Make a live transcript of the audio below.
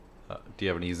Do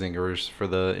you have any zingers for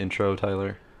the intro,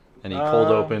 Tyler? Any cold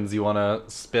opens you want to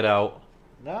spit out?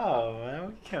 No, man,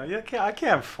 we can't. I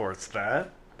can't force that.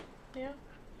 Yeah.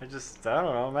 I don't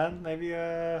know, man. Maybe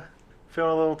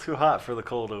feeling a little too hot for the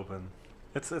cold open.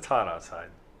 It's hot outside.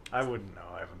 I wouldn't know.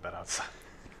 I haven't been outside.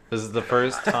 This is the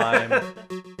first time.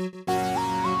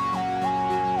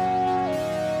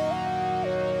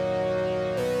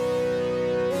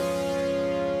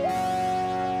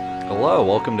 Hello,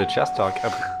 welcome to Chess Talk,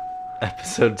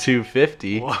 episode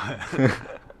 250. What?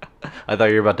 I thought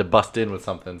you were about to bust in with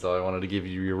something, so I wanted to give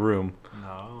you your room.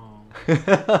 No.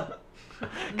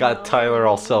 Got Tyler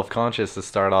all self-conscious to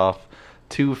start off.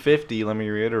 250, let me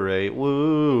reiterate.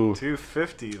 Woo!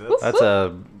 250.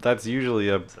 That's usually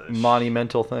a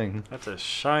monumental thing. That's a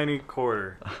shiny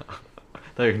quarter. I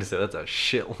thought you were going to say that's a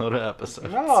shitload of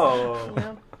episodes. No.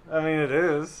 Yeah. I mean, it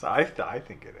is. I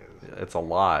think it is. It's a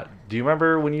lot. Do you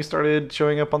remember when you started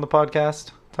showing up on the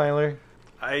podcast, Tyler?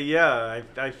 I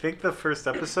think the first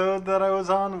episode that I was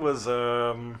on was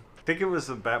I think it was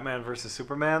the Batman versus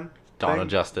Superman. Dawn thing. of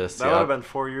Justice. That would have been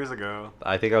 4 years ago.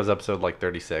 I think I was episode like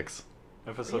 36.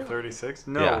 Episode Really? 36?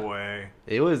 No Yeah. way.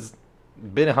 It was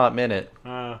been a hot minute.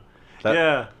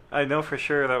 Yeah, I know for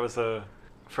sure that was the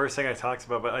first thing I talked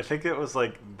about, but I think it was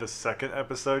like the second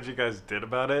episode you guys did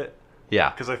about it.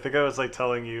 Yeah. Because I think I was like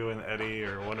telling you and Eddie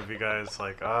or one of you guys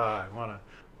like, I want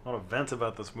to vent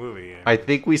about this movie. I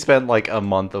think we spent like a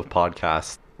month of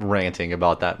podcast ranting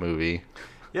about that movie.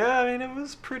 Yeah, I mean it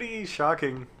was pretty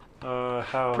shocking.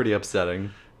 How Pretty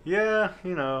upsetting. Yeah,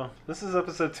 this is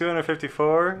episode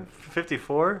 254.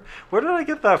 54. Where did I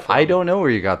get that from? I don't know where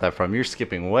you got that from. You're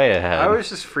skipping way ahead. I was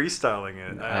just freestyling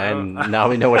it. And now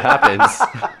we know what happens.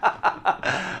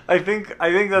 I think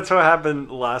that's what happened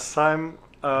last time.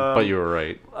 But you were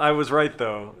right. I was right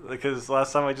though, because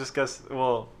last time I just guessed.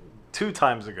 Well, 2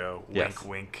 times ago. Yes.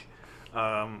 Wink,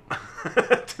 wink.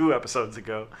 2 episodes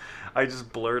ago, I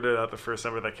just blurted out the first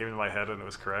number that came into my head, and it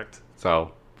was correct.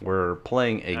 So we're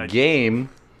playing a game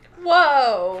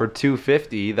Whoa. for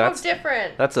 250. That's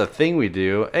different. That's a thing we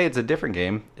do. Hey, it's a different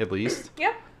game, at least.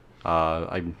 Yep.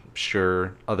 I'm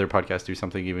sure other podcasts do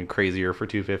something even crazier for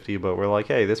 250, but we're like,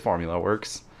 hey, this formula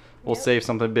works. We'll Yep. save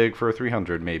something big for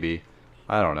 300, maybe.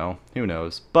 I don't know. Who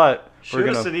knows? But Shoot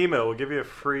us an email. We'll give you a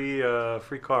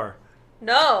free car.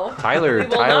 No. Tyler We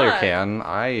will not.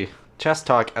 can. Chess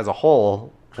Talk as a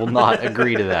whole will not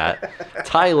agree to that.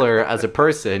 Tyler, as a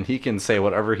person, he can say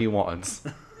whatever he wants.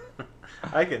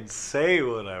 I can say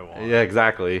what I want. Yeah,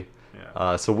 exactly.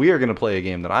 Yeah. So we are going to play a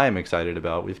game that I am excited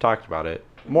about. We've talked about it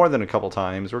more than a couple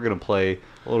times. We're going to play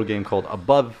a little game called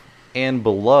Above and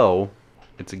Below.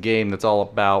 It's a game that's all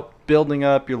about building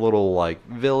up your little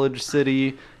village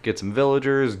city, get some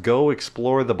villagers, go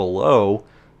explore the below.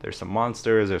 There's some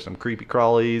monsters, there's some creepy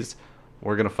crawlies.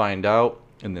 We're going to find out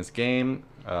in this game.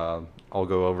 I'll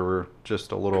go over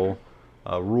just a little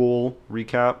rule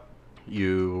recap.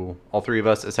 All 3 of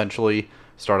us essentially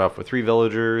start off with 3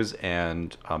 villagers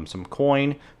and some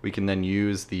coin. We can then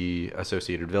use the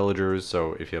associated villagers.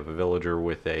 So if you have a villager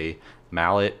with a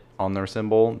mallet on their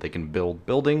symbol, they can build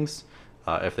buildings.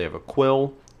 If they have a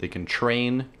quill, they can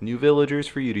train new villagers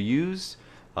for you to use.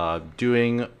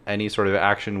 Doing any sort of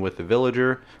action with the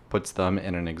villager puts them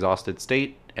in an exhausted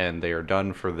state, and they are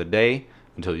done for the day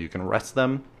until you can rest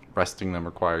them. Resting them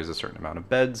requires a certain amount of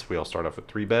beds. We all start off with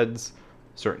 3 beds.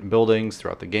 Certain buildings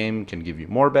throughout the game can give you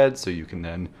more beds, so you can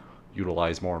then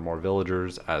utilize more and more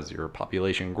villagers as your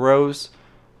population grows.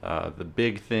 The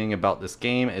big thing about this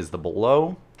game is the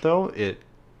below, though. It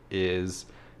is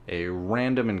a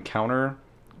random encounter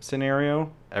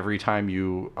scenario. Every time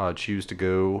you choose to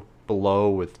go below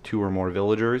with 2 or more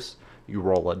villagers, you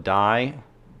roll a die.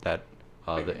 That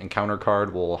the encounter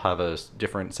card will have a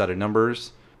different set of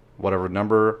numbers. Whatever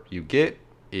number you get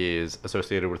is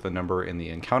associated with the number in the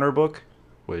encounter book,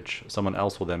 which someone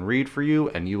else will then read for you,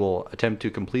 and you will attempt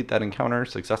to complete that encounter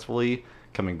successfully,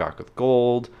 coming back with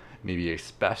gold, maybe a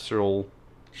special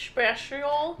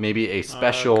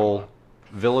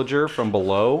villager from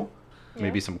below,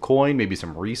 maybe some coin, maybe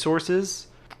some resources.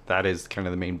 That is kind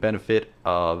of the main benefit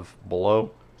of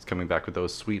below. It's coming back with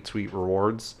those sweet, sweet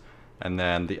rewards. And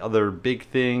then the other big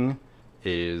thing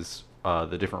is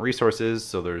the different resources.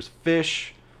 So there's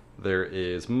fish, there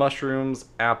is mushrooms,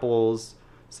 apples,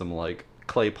 some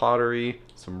clay pottery,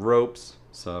 some ropes,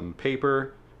 some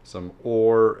paper, some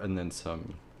ore, and then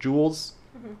some jewels.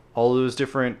 Mm-hmm. All those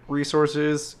different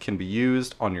resources can be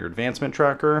used on your advancement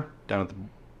tracker down at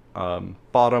the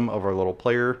bottom of our little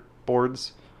player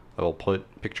boards. I will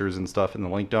put pictures and stuff in the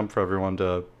link dump for everyone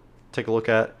to take a look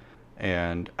at.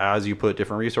 And as you put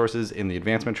different resources in the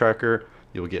advancement tracker,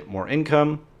 you'll get more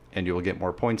income and you'll get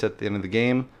more points at the end of the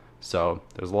game. So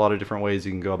there's a lot of different ways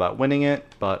you can go about winning it,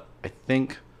 but I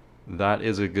think that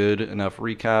is a good enough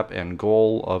recap and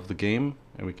goal of the game,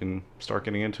 and we can start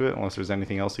getting into it unless there's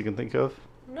anything else you can think of.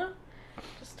 No.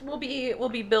 Just we'll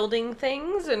be building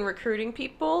things and recruiting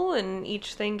people, and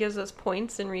each thing gives us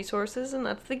points and resources, and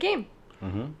that's the game.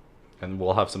 Mm-hmm. And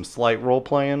we'll have some slight role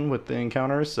playing with the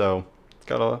encounters, so it's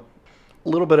got a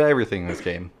little bit of everything in this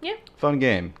game. Yeah. Fun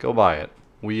game. Go buy it.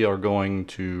 We are going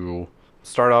to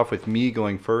start off with me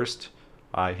going first.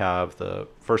 I have the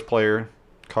first player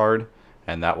card,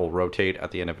 and that will rotate at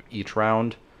the end of each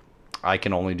round. I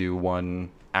can only do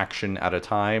one action at a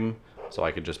time, so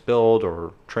I could just build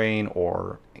or train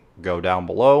or go down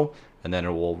below, and then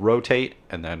it will rotate,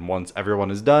 and then once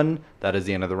everyone is done, that is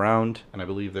the end of the round. And I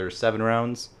believe there's 7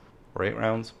 rounds or 8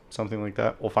 rounds, something like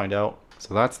that. We'll find out.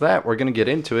 So that's that. We're going to get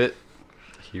into it.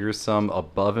 Here's some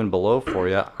above and below for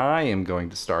you. I am going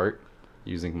to start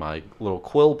using my little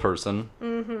quill person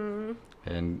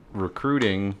and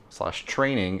recruiting /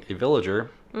 training a villager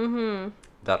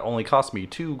that only cost me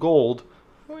 2 gold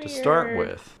to start Weird.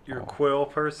 with. Your quill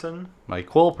person. My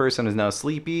quill person is now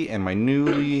sleepy, and my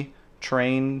newly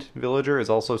trained villager is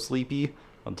also sleepy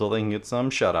until they can get some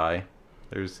shut-eye.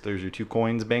 There's your 2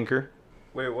 coins, banker.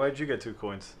 Wait, why'd you get 2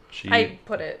 coins? I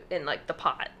put it in like the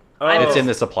pot. Oh. It's in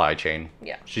the supply chain.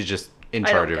 Yeah. She's just in I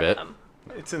don't charge of get it. them.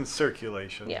 It's in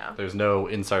circulation. Yeah. There's no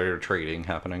insider trading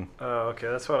happening. Oh, okay.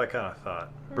 That's what I kind of thought.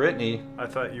 Brittany, I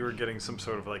thought you were getting some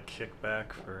sort of like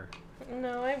kickback for.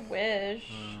 No, I wish.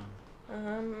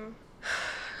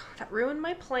 That ruined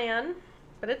my plan,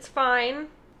 but it's fine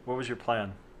What was your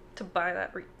plan? to buy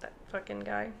that fucking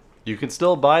guy. you can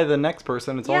still buy the next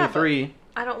person. It's Yeah, only but- 3.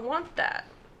 I don't want that.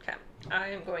 Okay. I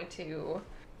am going to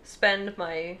spend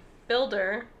my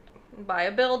builder and buy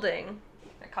a building.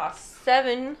 It costs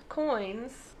 7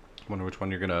 coins. Wonder which one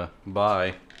you're gonna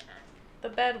buy. The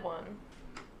bed one.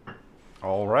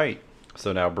 All right.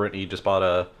 So now Brittany just bought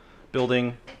a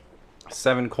building.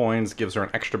 7 coins gives her an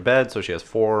extra bed, so she has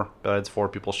 4 beds, 4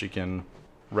 people she can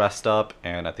rest up,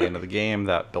 and at the end of the game,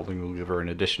 that building will give her an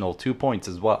additional 2 points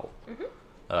as well.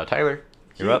 Tyler,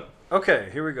 you're up. Okay,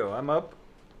 here we go. I'm up.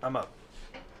 I've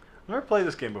never played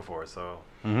this game before, so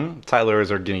Tyler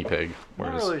is our guinea pig, I'm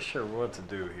not whereas really sure what to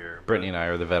do here. Brittany and I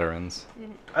are the veterans.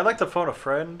 I'd like to phone a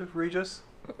friend, Regis.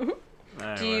 Do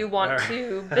Anyway, you want alright.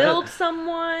 to build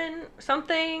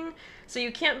something? So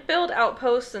you can't build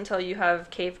outposts until you have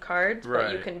cave cards,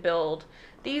 but you Right. can build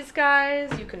these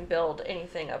guys. You can build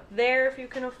anything up there if you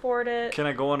can afford it. Can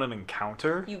I go on an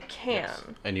encounter? You can.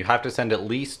 And you have to send at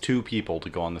least 2 people to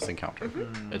go on this encounter.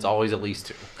 It's always at least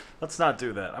 2. Let's not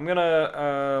do that. I'm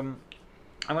gonna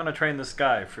train this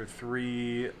guy for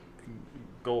 3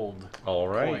 gold All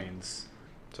right. coins.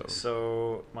 So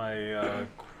So my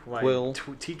Quill.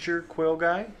 teacher quill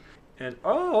guy, and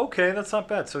okay, that's not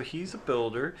bad. So he's a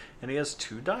builder, and he has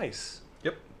 2 dice,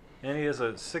 yep. and he has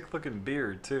a sick looking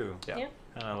beard too. Yeah. Yeah.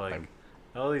 And I like I'm-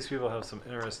 all these people have some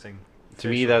interesting. To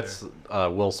me, facial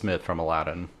that's Will Smith from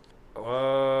Aladdin. hair.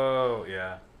 Oh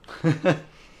yeah,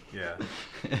 yeah.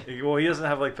 Well, he doesn't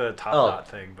have like the top Oh, knot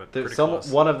thing, but pretty Some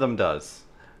close. one of them does.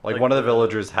 Like Like one of the the-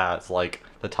 villagers has like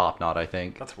the top knot, I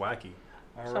think. That's wacky.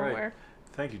 All right. Somewhere.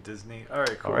 Thank you, Disney. All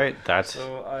right, cool. All right, that's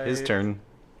So his turn.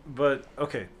 But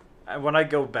okay, when I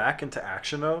go back into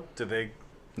action though, do they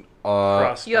Uh,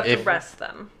 cross? You have If- to rest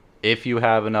them. if you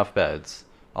have enough beds,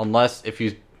 unless if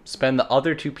you spend the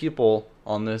other 2 people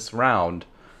on this round,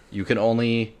 you can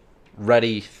only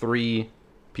ready 3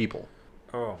 people.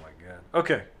 Oh my god.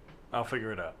 Okay, I'll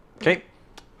figure it out. Okay.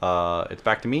 It's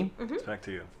back to me. It's back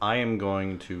to you. I am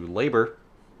going to labor.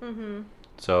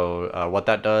 So what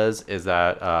that does is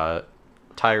that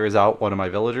tires out one of my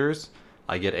villagers.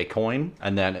 I get a coin,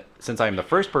 and then since I'm the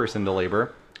first person to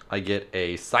labor, I get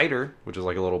a cider, which is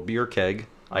like a little beer keg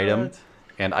item, What?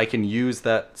 and I can use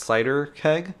that cider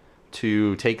keg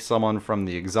to take someone from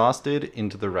the exhausted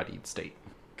into the readied state.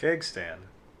 Keg stand.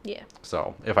 Yeah.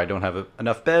 So if I don't have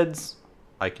enough beds,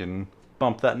 I can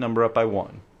bump that number up by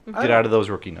 1. Oh. Get out of those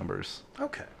rookie numbers.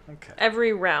 Okay. Okay.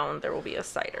 Every round there will be a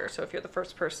cider. So if you're the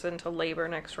first person to labor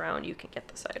next round, you can get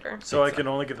the cider. So I can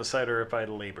only get the cider if I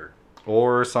labor.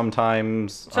 Or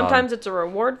sometimes Sometimes it's a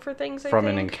reward for things. I from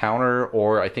think. an encounter,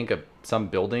 or I think some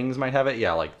buildings might have it.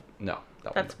 Yeah, like no,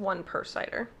 That's 1 per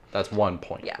cider. that's 1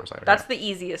 point Yeah. per cider. That's the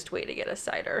easiest way to get a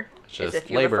cider. It's Is just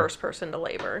if you're labor. the first person to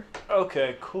labor.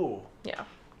 Okay. Cool. Yeah.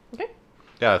 Okay.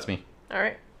 Yeah, that's me. All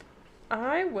right.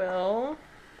 I will,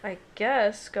 I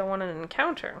guess, go on an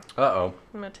encounter. Uh-oh.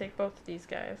 I'm gonna take both of these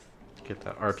guys. Get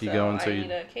that RP going. So I you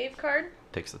need a cave card.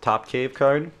 takes the top cave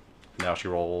card. Now she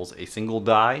rolls a single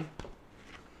die.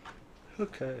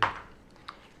 Okay.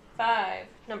 5.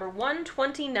 Number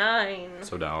 129.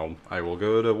 So now I will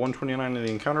go to 129 in the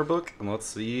encounter book, and let's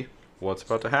see what's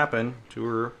about to happen to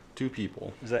her two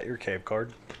people. Is that your cave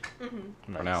card?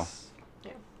 Mm-hmm. For now. Nice.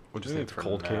 Yeah. What'd you Ooh, say? It's for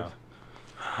cold now. cave?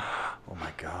 Oh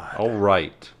my god. All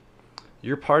right.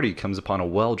 Your party comes upon a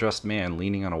well-dressed man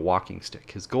leaning on a walking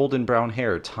stick, his golden brown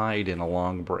hair tied in a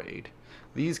long braid.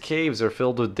 These caves are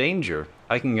filled with danger.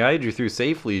 I can guide you through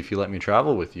safely if you let me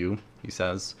travel with you, he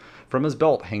says. From his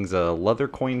belt hangs a leather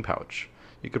coin pouch.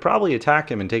 You could probably attack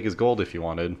him and take his gold if you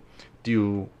wanted. Do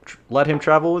you let him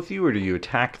travel with you, or do you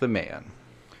attack the man?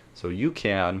 So you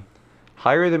can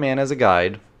hire the man as a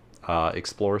guide,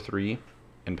 explore 3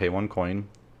 and pay 1 coin,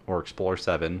 or explore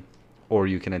 7, or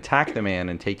you can attack the man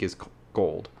and take his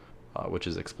gold, which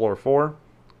is explore 4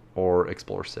 or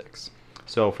explore 6.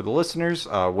 So for the listeners,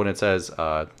 when it says,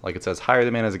 like it says, hire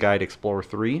the man as a guide, explore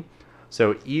 3.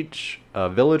 So each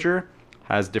villager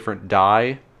has different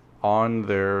die on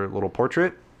their little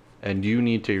portrait, and you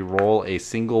need to roll a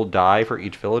single die for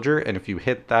each villager, and if you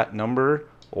hit that number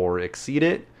or exceed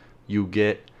it, you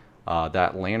get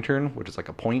that lantern, which is like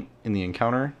a point in the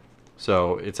encounter.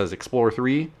 So it says explore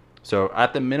 3. So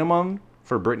at the minimum,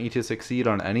 for Brittany to succeed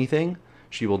on anything,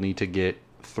 she will need to get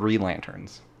 3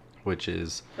 lanterns, which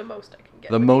is The most I can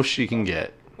get. the with most these she can people.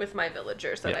 get. With my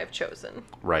villagers that Yeah. I've chosen.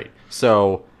 Right.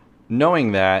 So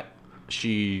knowing that,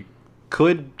 she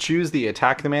could choose the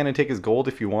attack the man and take his gold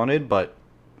if you wanted, but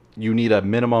you need a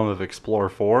minimum of explore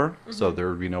 4, so there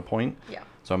would be no point. Yeah.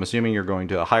 So I'm assuming you're going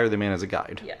to hire the man as a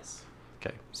guide. Yes.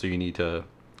 Okay. So you need to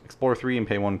explore 3 and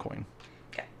pay 1 coin.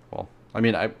 Okay. Well, I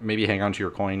mean, maybe hang on to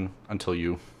your coin until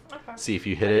you Okay. see if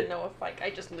you I hit didn't it. know if I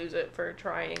just lose it for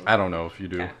trying. I don't know if you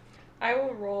do. Okay. I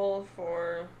will roll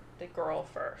for the girl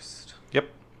first. Yep.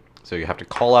 So you have to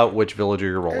call out which villager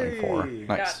you're rolling for. Hey.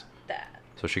 Nice. Got that.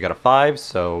 So she got a 5,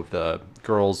 so the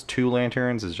girl's 2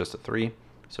 lanterns is just a 3.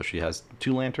 So she has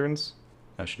 2 lanterns.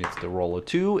 Now she needs to roll a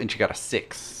 2, and she got a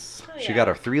 6. Oh, She yeah. got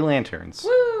her 3 lanterns.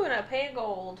 Woo! And I pay a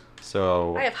gold.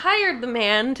 So, I have hired the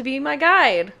man to be my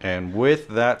guide. and with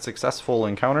that successful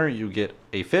encounter, you get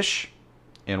a fish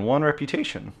and 1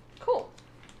 reputation. Cool.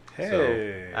 Hey.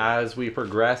 So, as we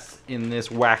progress in this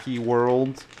wacky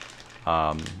world,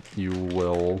 you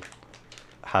will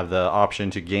have the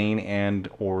option to gain and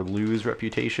or lose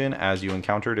reputation as you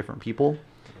encounter different people.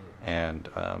 And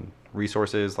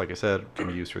resources, like I said, can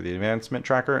be used for the advancement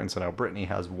tracker. And so now Brittany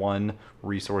has 1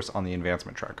 resource on the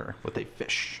advancement tracker with a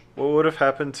fish. What would have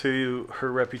happened to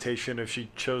her reputation if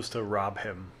she chose to rob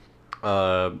him?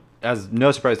 As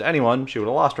no surprise to anyone, she would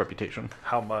have lost reputation.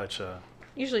 How much?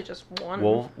 Usually just one.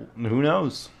 Well, who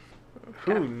knows?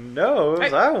 Who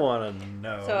knows? I want to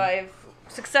know. So I've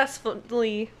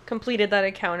successfully completed that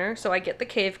encounter, so I get the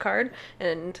cave card,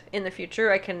 and in the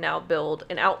future I can now build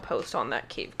an outpost on that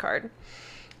cave card.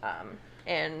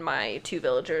 And my 2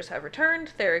 villagers have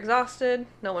returned. They're exhausted.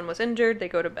 No one was injured. They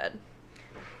go to bed.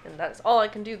 And that's all I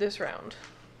can do this round.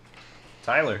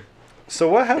 Tyler. So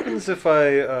what happens if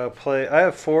I play? I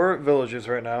have 4 villages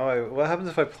right now. What happens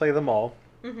if I play them all?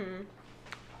 Mm-hmm.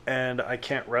 And I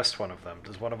can't rest one of them.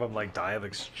 Does one of them like die of No,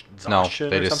 exhaustion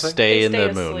they or just something? stay They in stay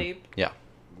the moon. asleep. Yeah.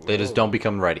 They just Whoa. don't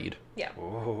become readied. Yeah.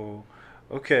 Whoa.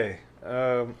 Okay.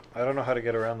 I don't know how to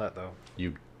get around that though.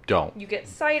 You don't. You get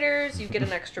ciders, you get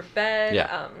an extra bed.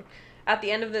 Yeah. At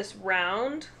the end of this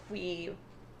round, we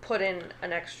put in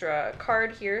an extra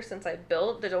card here since I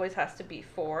built. There always has to be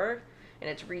 4, and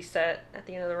it's reset at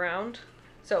the end of the round.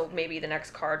 So maybe the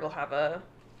next card will have a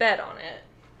bed on it.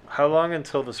 How long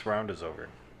until this round is over?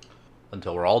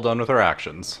 Until we're all done with our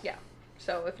actions. Yeah.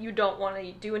 So if you don't want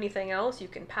to do anything else, you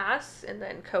can pass, and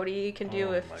then Cody can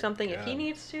do Oh my something if he God.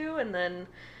 needs to, and then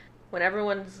when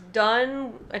everyone's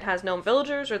done and has no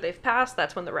villagers or they've passed,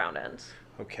 that's when the round ends.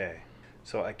 Okay.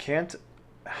 So I can't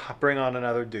bring on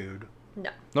another dude. No.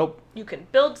 Nope. You can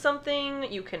build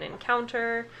something, you can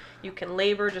encounter, you can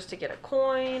labor just to get a I'm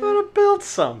coin. gonna build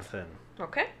something.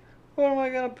 Okay. What am I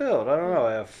gonna build? I don't know.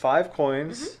 I have 5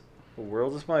 coins. The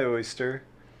world is my oyster.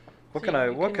 What So can I?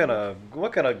 you What can-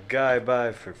 can a guy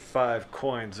buy for 5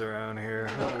 coins around here?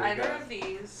 What do we Either got? of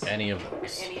these. Any of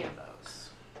those. Any of those.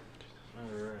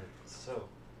 All right. So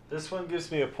this one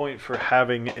gives me a point for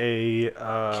having a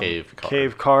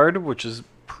Cave card. which is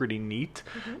pretty neat.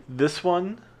 This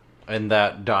one, And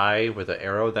that die with an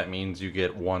arrow, that means you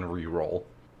get 1 reroll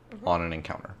on an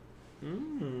encounter.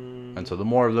 And so the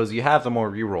more of those you have, the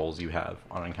more rerolls you have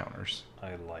on encounters.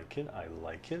 I like it. I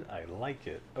like it. I like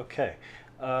it. Okay.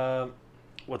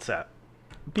 What's that?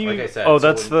 Like I said, Oh, so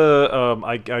that's the.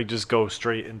 I just go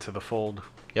straight into the fold.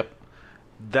 Yep.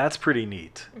 That's pretty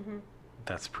neat. Mm-hmm.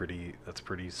 That's pretty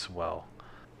swell.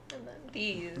 And then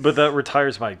these. But that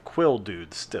retires my quill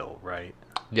dude still, right?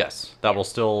 Yes, that will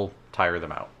still tire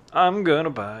them out. I'm gonna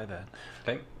buy that.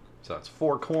 Okay, so that's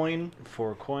 4 coin.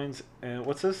 4 coins. And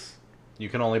what's this? You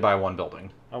can only buy 1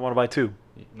 building. I want to buy 2.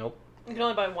 Nope. You can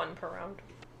only buy 1 per round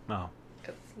No.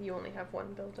 because you only have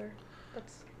 1 builder.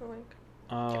 That's annoying.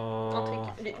 Oh.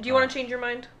 I'll take it. Do you want to change your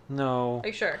mind? No. Are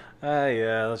you sure?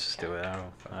 Yeah, let's just do it. I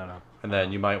don't know. And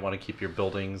then you might want to keep your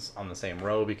buildings on the same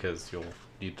row because you'll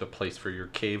need to place for your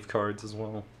cave cards as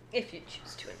well. If you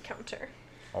choose to encounter.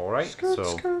 All right, Skirt, so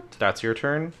skirt. that's your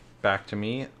turn. Back to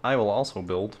me. I will also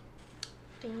build.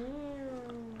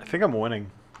 Damn. I think I'm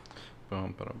winning.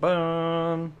 Boom, boom,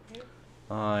 boom.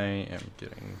 I am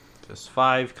getting this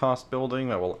 5 cost building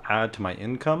that will add to my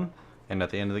income, and at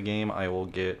the end of the game, I will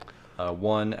get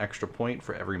 1 extra point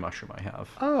for every mushroom I have.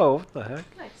 Oh, what the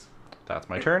heck? Nice. That's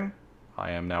my turn.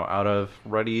 I am now out of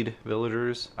readied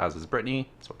villagers, as is Brittany,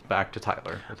 so it's back to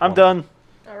Tyler. with I'm 1. done.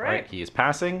 All All right. right, he is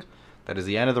passing. That is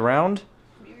the end of the round.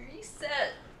 We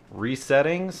reset.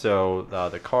 Resetting, so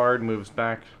the card moves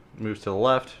to the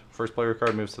left. First player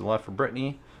card moves to the left for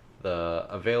Brittany. The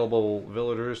available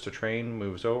villagers to train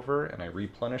moves over, and I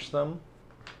replenish them.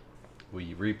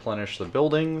 We replenish the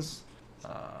buildings,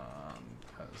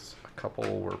 as a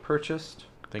couple were purchased.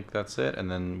 I think that's it,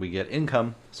 and then we get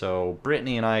income. So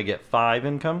Brittany and I get 5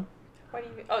 income. Why do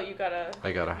you? Oh, you got a.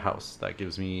 I got a house that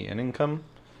gives me an income,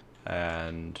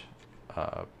 and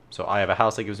so I have a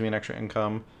house that gives me an extra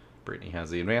income. Brittany has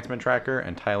the advancement tracker,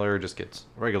 and Tyler just gets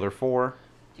regular 4.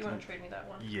 Do you want to trade me that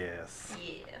one? Yes.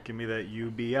 Yeah. Give me that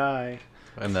UBI.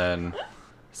 And then,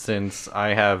 since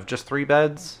I have just 3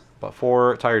 beds, but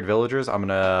 4 tired villagers, I'm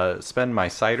gonna spend my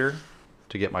cider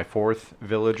to get my 4th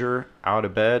villager out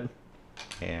of bed.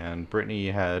 And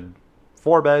Brittany had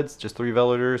 4 beds, just 3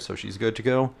 villagers, so she's good to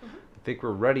go. I think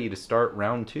we're ready to start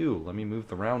round 2. Let me move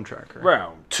the round tracker.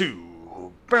 Round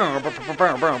 2. Bow, bow, bow,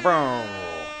 bow, bow, bow.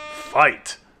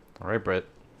 Fight. All right, Britt.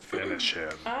 Finish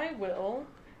him. I will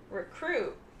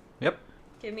recruit. Yep.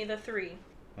 Give me the 3.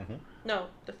 Mm-hmm. No,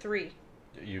 the 3.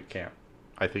 You can't.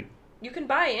 I think. You can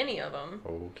buy any of them.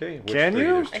 Okay. Which Can 3?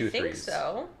 you? There's I 2 think threes.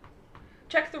 so.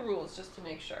 Check the rules just to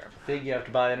make sure. I think you have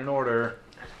to buy it in order.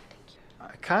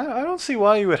 I don't see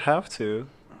why you would have to.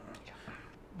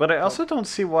 But I also don't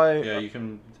see why. Yeah, you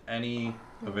can. Any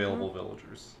available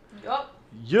villagers. Yup.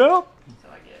 Yep. So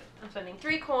I'm spending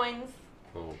 3 coins,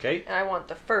 Okay. and I want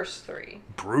the first 3.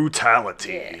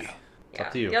 Brutality. Yeah. Yeah.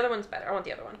 up to you. The other one's better. I want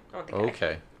the other one. I want the guy.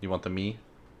 Okay. You want the me?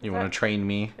 You Is want that- to train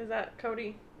me? Is that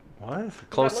Cody? What? Does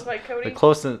that look like Cody?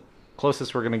 The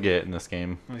closest we're gonna get in this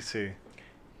game. Let me see.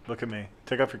 Look at me.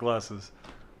 Take off your glasses.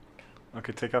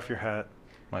 Okay, take off your hat.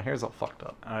 My hair's all fucked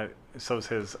up. So's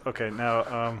his. Okay,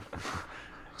 now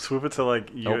swoop it to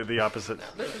like you Nope. the opposite.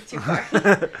 No, this is too far.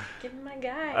 Give me my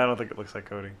guy. I don't think it looks like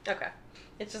Cody. Okay.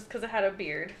 It's just because it had a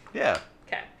beard. Yeah,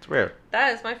 Okay. it's rare.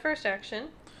 That is my first action.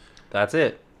 That's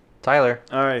it. Tyler.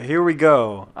 All right, here we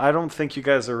go. I don't think you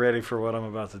guys are ready for what I'm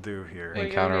about to do here. What are you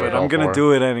Encounter gonna with do? But I'm all gonna 4.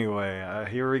 do it anyway.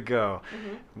 Here we go.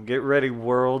 Mm-hmm. Get ready,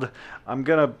 world. I'm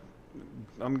gonna.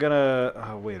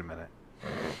 Oh, wait a minute.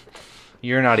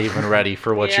 You're not even ready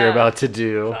for what you're Yeah. about to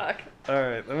do. Fuck. All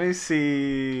right, let me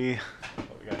see.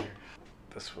 What we got here?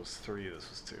 This was 3. This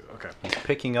was 2. Okay. He's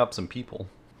picking up some people.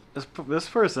 This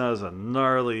person has a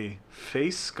gnarly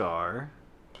face scar.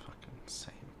 Fucking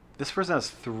insane. This person has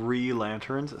 3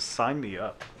 lanterns. Sign me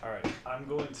up. All right, I'm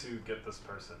going to get this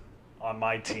person on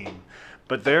my team,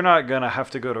 but they're not gonna have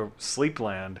to go to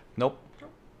Sleepland. Nope. So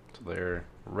they're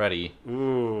ready.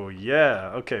 Ooh,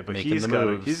 yeah. Okay, but Making he's the got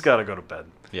moves. to go to bed.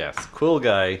 Yes. Quill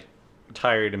guy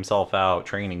tired himself out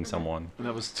training someone. And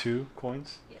that was 2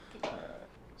 coins. Yeah.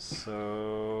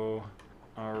 So,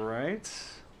 all right.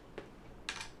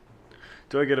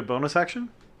 Do I get a bonus action?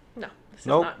 No, this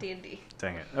Nope. is not D&D.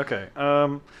 Dang it. Okay.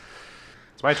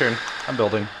 It's my turn. I'm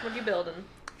building. What are you building?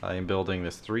 I am building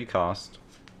this 3 cost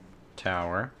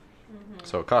tower.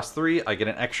 So it costs 3. I get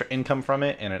an extra income from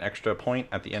it and an extra point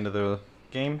at the end of the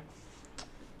game.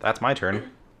 That's my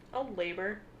turn. Oh,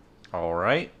 labor. All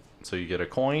right. So you get a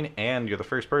coin, and you're the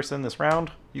first person this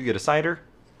round. You get a cider.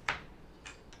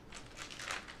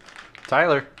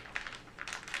 Tyler.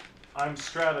 I'm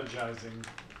strategizing.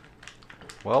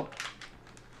 Well,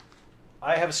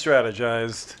 I have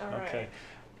strategized. All Okay. right.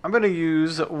 I'm going to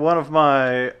use one of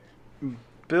my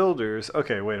builders.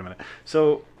 Okay, wait a minute.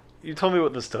 So you told me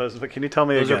what this does, but can you tell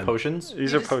me those again? are potions.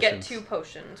 These you are just potions. get 2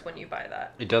 potions when you buy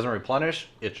that. It doesn't replenish.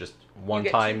 It's just one you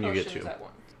get time 2 you get potions 2. At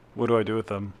once. What do I do with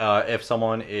them? If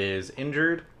someone is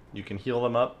injured, you can heal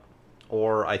them up.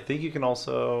 Or I think you can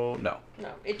also... No.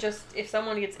 No, it just, if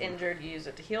someone gets injured, you use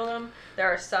it to heal them. There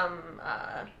are some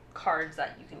cards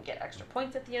that you can get extra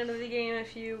points at the end of the game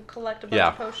if you collect a bunch Yeah.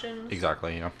 of potions.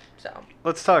 Exactly. Yeah. So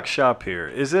Let's talk shop here.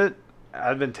 Is it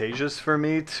advantageous for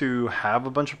me to have a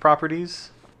bunch of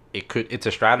properties? It's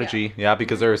a strategy, yeah,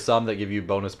 because there are some that give you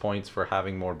bonus points for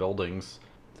having more buildings.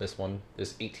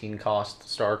 This 18 cost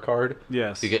star card,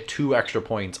 Yes. you get 2 extra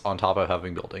points on top of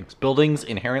having buildings. Buildings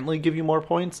inherently give you more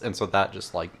points, and so that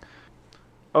just like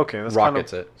Okay, that's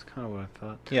rockets kind of, it. That's kind of what I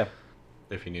thought. Yeah.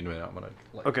 If you need me, I'm gonna.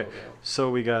 Okay, so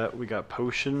we got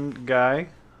potion guy,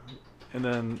 and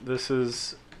then this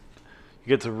is you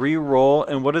get to re-roll.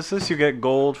 And what is this? You get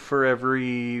gold for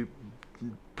every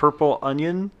purple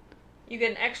onion. you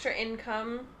get an extra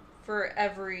income for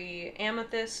every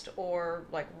amethyst or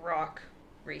like rock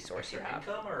resource you have.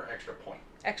 or extra point?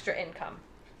 Extra income.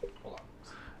 Hold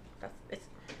on. It's,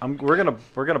 We're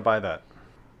gonna buy that.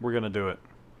 We're gonna do it.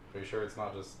 Are you sure it's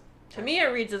not just to me, it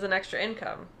reads as an extra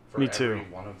income. for Me too.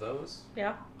 every one of those?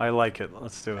 Yeah. I like it.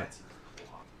 Let's do it.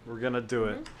 We're gonna do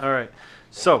it. All right.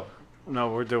 So,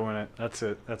 no, we're doing it. That's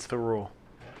it. That's the rule.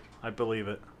 I believe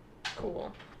it.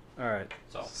 Cool. All right.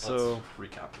 So let's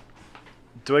recap.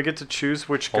 Do I get to choose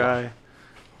which Hold guy? on.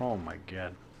 Oh my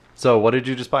god. So what did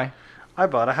you just buy? I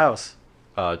bought a house.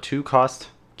 2 cost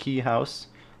key house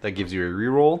that gives you a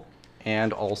reroll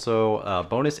and also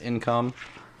bonus income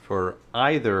for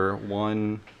either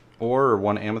one ore or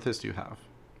one amethyst you have.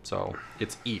 So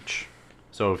it's each.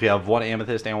 So if you have 1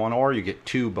 amethyst and 1 ore, you get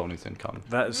 2 bonus income.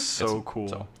 That is so It's- cool.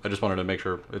 So I just wanted to make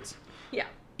sure it's Yeah.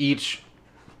 each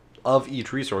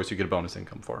resource you get a bonus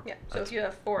income for. Yeah. So if you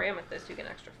have 4 amethysts, you get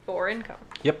an extra 4 income.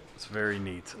 Yep. It's very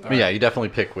neat. But yeah, you definitely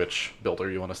pick which builder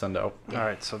you want to send out. All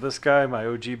right. So this guy, my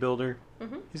OG builder,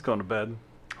 Mm-hmm. he's going to bed.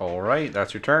 All right,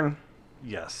 that's your turn.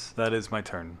 Yes, that is my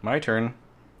turn. My turn.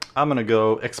 I'm gonna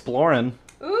go exploring.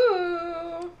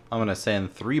 Ooh. I'm gonna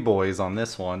send 3 boys on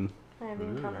this one. I have the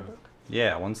encounter book.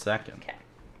 Yeah, 1 second. Okay.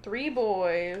 3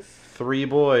 boys. 3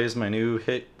 boys, my new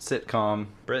hit sitcom,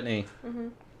 Brittany. Mm-hmm.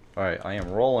 All right, I am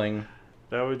rolling.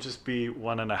 That would just be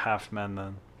 1.5 men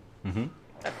then. Mm-hmm.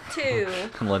 A 2.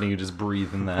 I'm letting you just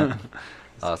breathe in that.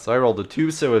 So I rolled a 2,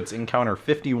 so it's encounter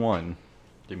 51.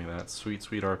 Give me that sweet,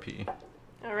 sweet RP.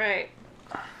 All right.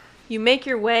 You make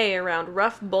your way around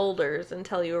rough boulders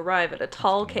until you arrive at a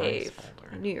tall That's a nice cave. boulder.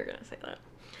 I knew you were going to say that.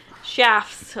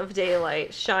 Shafts of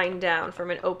daylight shine down from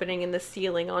an opening in the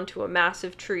ceiling onto a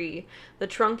massive tree. The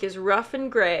trunk is rough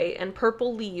and gray, and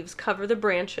purple leaves cover the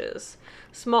branches.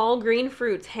 Small green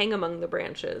fruits hang among the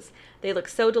branches. They look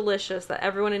so delicious that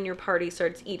everyone in your party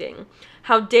starts eating.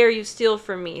 "How dare you steal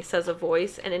from me," says a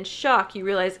voice, and in shock you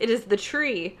realize it is the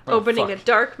tree, Oh, opening fuck. a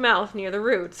dark mouth near the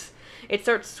roots. It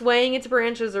starts swaying its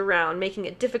branches around, making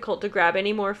it difficult to grab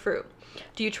any more fruit.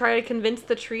 Do you try to convince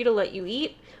the tree to let you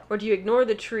eat, or do you ignore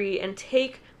the tree and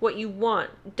take what you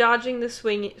want, dodging the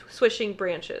swishing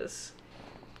branches?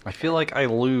 I feel like I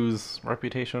lose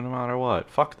reputation no matter what.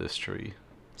 Fuck this tree.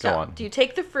 Go So, on. do you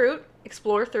take the fruit,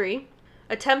 explore 3,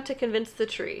 attempt to convince the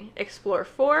tree, explore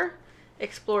 4,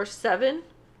 explore 7,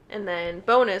 and then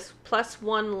bonus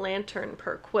 +1 lantern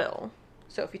per quill.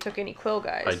 So if you took any quill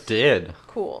guys. I did.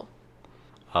 Cool.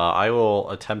 I will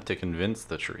attempt to convince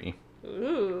the tree.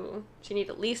 Ooh. So you need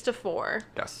at least a 4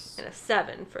 Yes. and a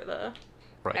 7 for the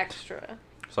Right. extra.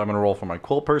 So I'm going to roll for my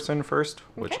quill person first,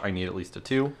 which Okay. I need at least a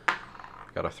 2.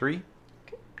 Got a 3.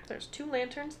 There's 2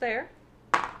 lanterns there.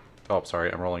 Oh,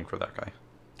 sorry. I'm rolling for that guy.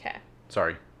 Okay.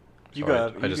 Sorry. You So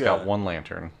got. I just got 1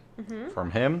 lantern Mm-hmm.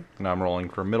 from him. Now I'm rolling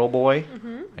for middle boy.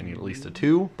 Mm-hmm. I need at least a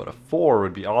 2, but a 4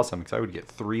 would be awesome because I would get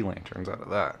 3 lanterns out of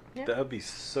that. Yeah. That would be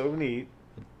so neat.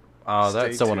 That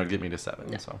Stay still would tuned. get me to 7,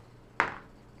 Yeah. so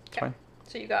Okay. fine.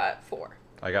 So you got 4.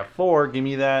 I got 4. Give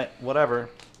me that whatever.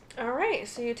 All right.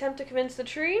 So you attempt to convince the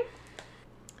tree.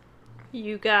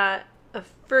 You got a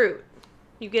fruit.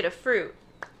 You get a fruit.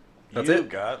 That's you it?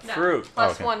 got No, fruit.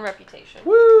 plus Okay. 1 reputation.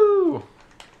 Woo!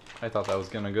 I thought that was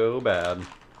going to go bad.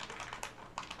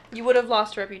 You would have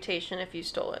lost reputation if you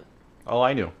stole it. Oh,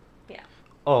 I knew. Yeah.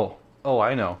 Oh,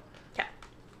 I know. Okay.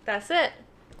 That's it.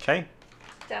 Okay.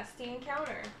 That's the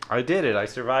encounter. I did it. I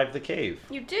survived the cave.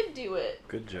 You did do it.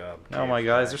 Good job. Now my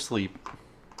guys are asleep.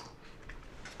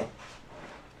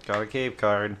 Got a cave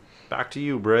card. Back to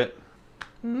you, Britt.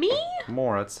 Me?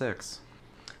 More at 6.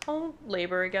 Oh,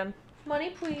 labor again.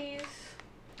 Money, please.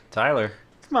 Tyler,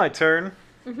 It's my turn.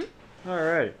 Mm-hmm. All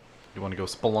right. you want to go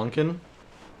spelunking?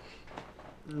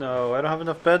 No, I don't have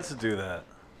enough beds to do that.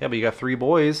 Yeah, but you got 3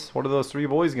 boys. What are those 3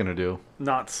 boys going to do?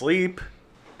 Not sleep.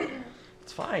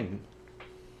 It's fine.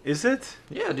 Is it?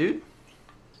 Yeah, dude.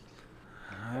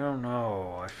 I don't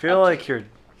know. I feel Up to like you're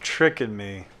tricking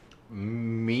me.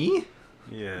 Me?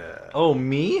 Yeah. Oh,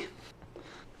 me?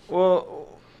 Well,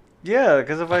 Yeah,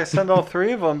 because if I send all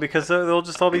 3 of them, because they'll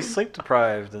just all be sleep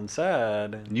deprived and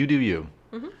sad. You do you.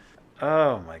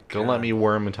 Oh my god. Don't let me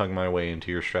worm and tongue my way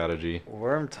into your strategy.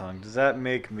 Worm tongue. Does that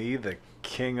make me the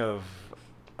king of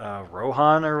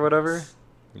Rohan or whatever?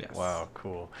 Yes. Wow,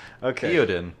 cool. Okay.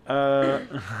 Theoden.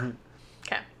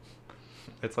 Okay.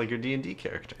 It's like your D&D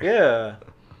character. Yeah.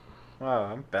 Wow,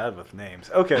 I'm bad with names.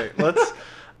 Okay, let's.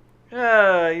 You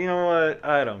know what?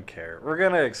 I don't care. We're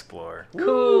gonna explore.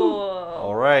 Cool.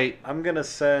 All right. I'm gonna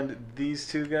send these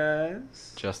 2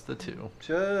 guys. Just the 2.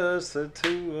 Just the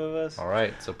 2 of us. All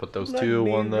right. So put those Let 2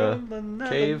 me on the roll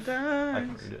another cave. I dice.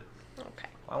 can read it. Okay.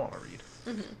 I want to read.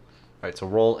 All right. So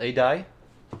roll a die.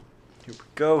 Here we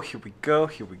go. Here we go.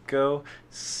 Here we go.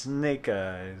 Snake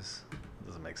eyes.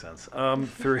 Doesn't make sense.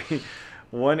 3,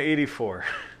 184.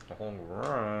 All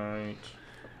right.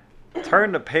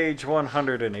 Turn to page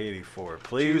 184,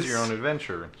 please. Choose your own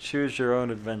adventure. Choose your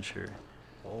own adventure.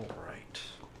 All right.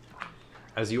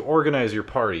 As you organize your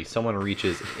party, someone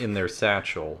reaches in their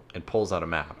satchel and pulls out a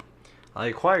map. I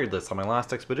acquired this on my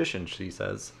last expedition, she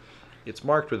says. It's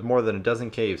marked with more than a dozen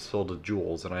caves filled with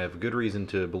jewels, and I have good reason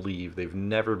to believe they've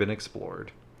never been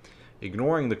explored.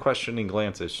 Ignoring the questioning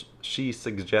glances, she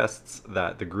suggests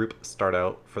that the group start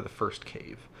out for the first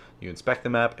cave. You inspect the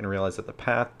map and realize that the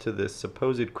path to this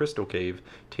supposed crystal cave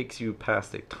takes you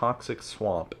past a toxic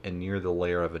swamp and near the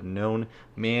lair of a known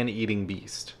man-eating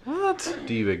beast. What?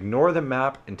 Do you ignore the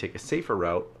map and take a safer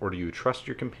route, or do you trust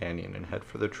your companion and head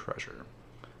for the treasure?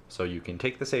 So you can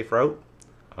take the safe route,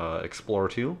 explore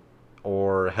 2,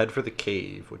 or head for the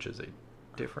cave, which is a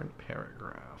different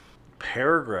paragraph.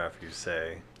 Paragraph, you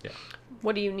say? Yeah.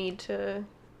 What do you need to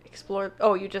explore?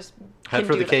 Oh, you just Head can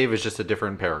for do the that. cave is just a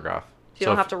different paragraph. You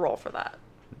don't have to roll for that.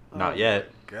 Not Oh yet.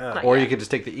 my God. Not Or yet. you could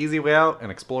just take the easy way out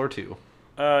and explore 2.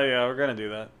 Yeah, we're gonna do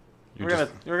that. You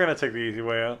We're gonna take the easy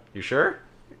way out. You sure?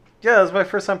 Yeah, it's my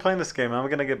first time playing this game. I'm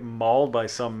gonna get mauled by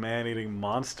some man-eating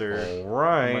monster. All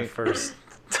My right. first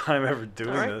time ever doing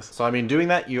Alright. this. So I mean, doing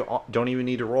that, you don't even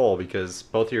need to roll because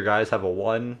both of your guys have a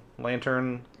 1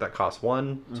 lantern that costs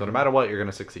 1. So no matter what, you're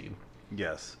gonna succeed.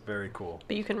 Yes, very cool.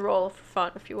 But you can roll for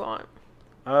fun if you want.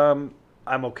 I'm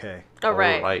okay. All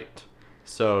right. All right.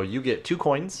 So you get 2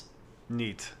 coins,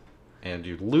 Neat. and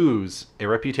you lose a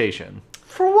reputation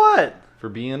For what? for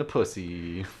being a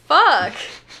pussy. Fuck.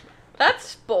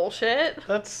 That's bullshit.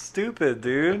 That's stupid,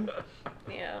 dude.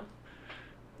 Yeah.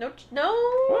 No.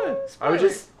 What? I was spoilers.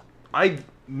 just,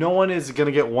 no one is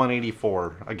gonna get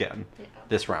 184 again Yeah.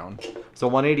 this round. So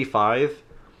 185.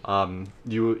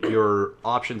 Your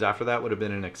options after that would have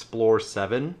been an explore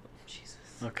 7, Jesus.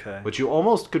 Okay. which you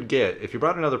almost could get if you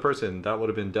brought another person. That would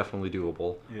have been definitely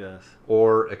doable. Yes.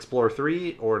 Or explore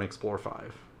 3 or an explore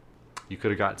 5. You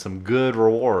could have got some good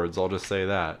rewards. I'll just say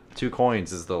that 2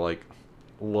 coins is the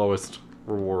lowest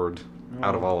reward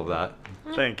out of all of that.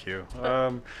 Thank you.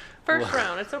 First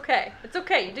round. It's okay. It's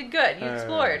okay. You did good. You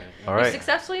explored. All You right.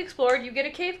 successfully explored. You get a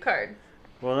cave card.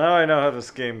 Well, now I know how this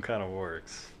game kind of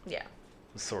works. Yeah.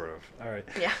 Sort of. All right.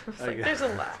 Yeah. It's I like, got- there's a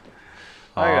lot.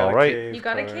 I got All a right. cave You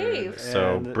got a card, cave.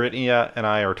 So and- Brittany and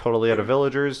I are totally out of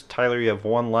villagers. Tyler, you have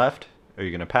 1 left. Are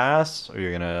you gonna pass? Or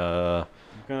you're gonna?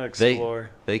 I'm gonna They explore.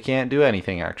 they can't do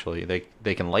anything actually.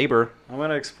 They can labor. I'm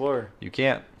gonna explore. You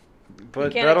can't. But You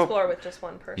can't that'll. explore with just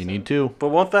one person. You need to. But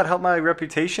won't that help my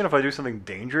reputation if I do something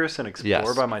dangerous and explore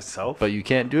Yes. by myself? But you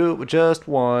can't do it with just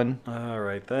 1. All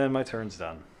right, then my turn's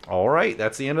done. All right,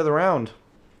 that's the end of the round.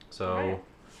 So Alright.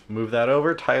 move that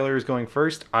over. Tyler is going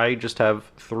first. I just have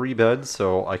 3 beds,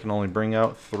 so I can only bring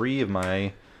out 3 of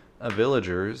my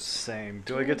villagers. Same.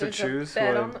 Do I get to There's a choose?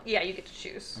 bed who I- on the- Yeah, you get to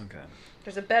choose. Okay.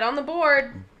 There's a bed on the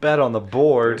board. Bet on the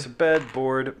board. There's a bed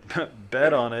board.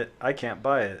 Bed on it. I can't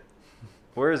buy it.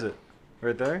 Where is it?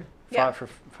 Right there. Yeah. 5 for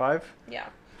 5. Yeah.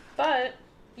 But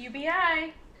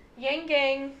UBI, Yang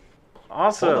Gang.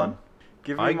 Awesome. Hold on.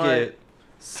 Give me I my. get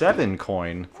 7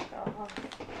 coin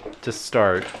to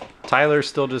start. Tyler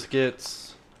still just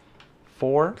gets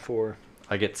 4. 4.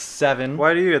 I get 7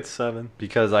 Why do you get 7?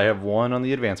 because I have 1 on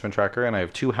the advancement tracker and I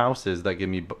have 2 houses that give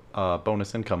me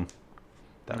bonus income.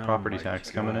 That Oh property my tax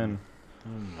God. coming in. Oh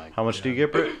my How much do you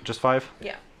God. get, Britt? Just 5?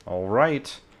 Yeah. All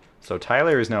right. So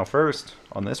Tyler is now first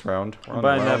on this round. We're I'm on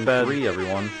buying that round bed. 3,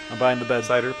 everyone. I'm buying the bed.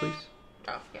 Cider, please,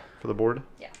 Oh, yeah. for the board.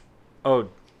 Oh,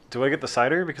 do I get the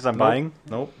cider because I'm Nope. buying?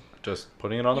 Nope. Just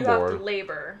putting it on You the have board. to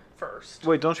labor first.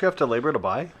 Wait, don't you have to labor to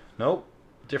buy? Nope.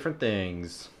 Different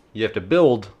things. You have to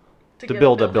build to get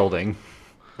build a building.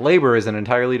 Labor is an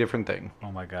entirely different thing.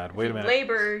 Oh my God! If Wait a you minute.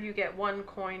 labor, you get 1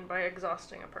 coin by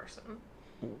exhausting a person.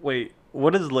 Wait,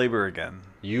 what is labor again?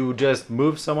 You just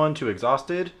move someone to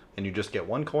exhausted, and you just get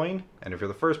 1 coin. And if you're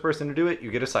the first person to do it, you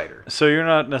get a cider. So you're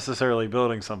not necessarily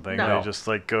building something. No. You just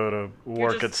like go to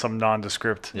work at just- some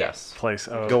nondescript Yes. place.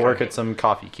 Oh, Go okay. work at some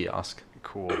coffee kiosk.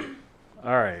 Cool.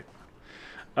 All right.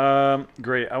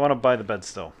 Great. I want to buy the bed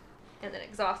still. And then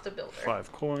exhaust a builder.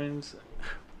 5 coins.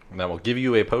 And that will give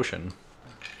you a potion.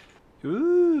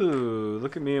 Ooh,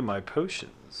 look at me and my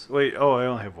potions. Wait, oh, I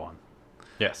only have 1.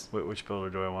 Yes. Wait, which builder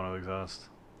do I want to exhaust?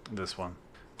 This one.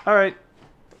 All right.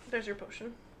 There's your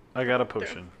potion. I got a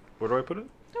potion. Where do I put it?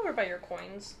 Over by your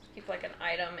coins. Keep like an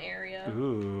item area.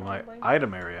 Ooh, my Probably.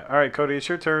 item area. All right, Cody, it's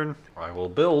your turn. I will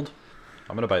build.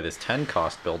 I'm going to buy this 10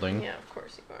 cost building, Yeah, of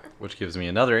course you are. which gives me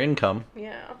another income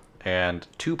Yeah. and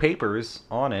 2 papers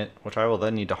on it, which I will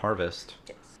then need to harvest.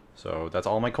 Yes. So that's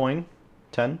all my coin.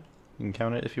 10. You can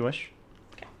count it if you wish.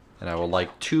 Okay. And I will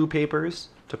like 2 papers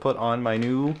to put on my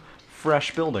new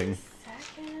fresh building.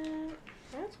 Second.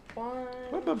 That's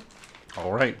 1.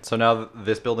 All right. So now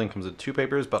this building comes with 2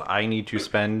 papers, but I need to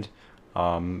spend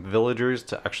villagers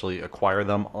to actually acquire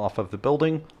them off of the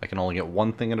building. I can only get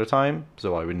 1 thing at a time,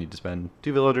 so I would need to spend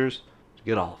 2 villagers to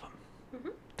get all of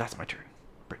them. That's my turn,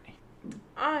 Brittany.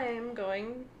 I'm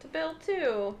going to build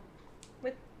 2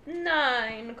 with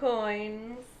 9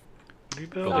 coins. What are you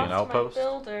Building building? an That's my outpost?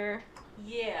 builder.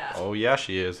 Yeah. Oh yeah,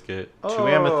 she is. Get 2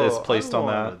 amethysts placed I on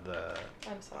that. wanted that.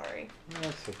 I'm sorry.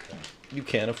 That's okay. You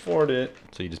can't afford it.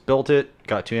 So you just built it,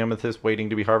 got 2 amethysts waiting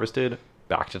to be harvested.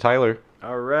 Back to Tyler.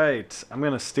 All right, I'm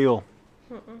gonna steal.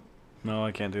 Mm-mm. No,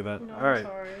 I can't do that. No, All right, I'm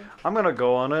sorry. I'm gonna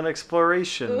go on an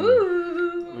exploration.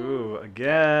 Ooh. Ooh,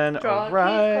 again. Draw All a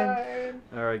right. cave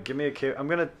card. All right, give me a cave. I'm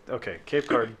gonna. Okay, cave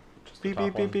card. Beep top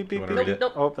beep one. beep beep You beep wanna beep. read it?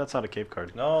 Nope. Oh, that's not a cave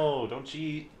card. No, don't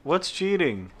cheat. What's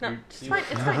cheating? No, it's fine.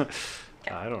 It's fine.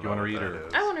 I don't You know. wanna what read that or-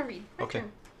 is. I want to read. My Okay.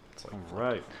 turn. It's like, All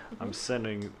right, I'm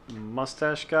sending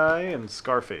mustache guy and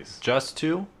Scarface. just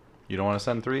 2? You don't want to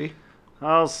send 3?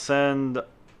 I'll send.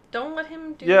 Don't let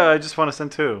him do. Yeah, I just want to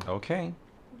send 2. Okay.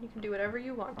 You can do whatever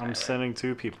you want. I'm Tyler. sending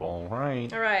 2 people. All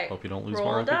right. All right. Hope you don't lose Roll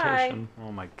more a die. reputation.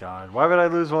 Oh my god, why would I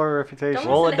lose my reputation?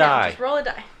 Don't Roll listen a to him, die. Just roll a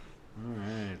die. All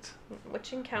right,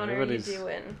 Which encounter Everybody's- are you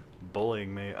doing?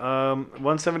 bullying me.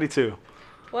 172.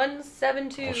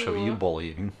 172. I'll show you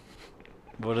bullying.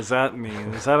 What does that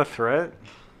mean? Is that a threat?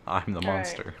 I'm the All right.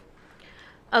 monster.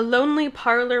 A lonely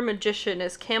parlor magician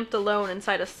is camped alone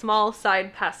inside a small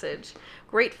side passage.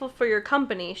 Grateful for your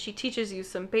company, she teaches you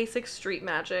some basic street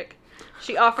magic.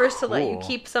 She offers to let you Cool.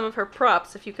 keep some of her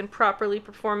props if you can properly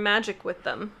perform magic with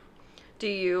them. Do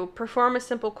you perform a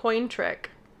simple coin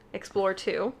trick? Explore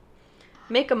 2.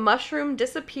 Make a mushroom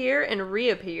disappear and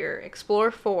reappear.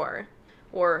 Explore 4.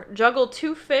 Or juggle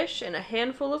 2 fish and a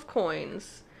handful of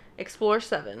coins. Explore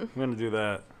 7. I'm gonna do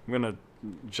that. I'm gonna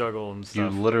juggle and You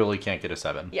stuff. literally can't get a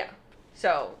 7. Yeah.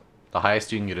 So, The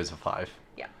highest you can get is a 5.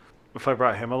 If I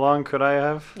brought him along, could I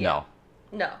have? No.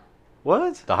 no.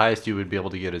 What? The highest you would be able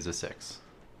to get is a 6.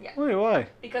 Wait, why?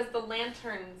 Because the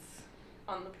lanterns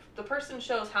on the person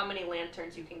shows how many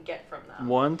lanterns you can get from them.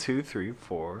 1, 2, 3,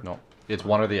 4. No. It's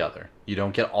one or the other. You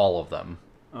don't get all of them.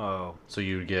 Oh, So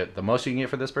you get the most you can get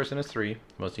for this person is 3. The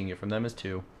most you can get from them is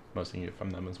 2. The most you can get from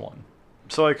them is 1.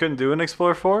 so I couldn't do an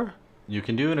explore 4? You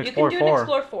can do an You explore can do 4. an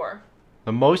explore 4.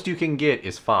 The most you can get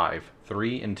is 5,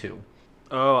 3, and 2.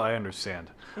 Oh, I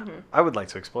understand. I would like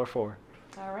to explore 4.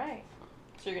 All right.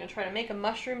 So you're gonna try to make a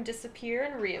mushroom disappear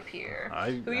and reappear.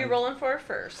 I- Who are you I- rolling for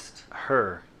first?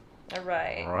 Her. All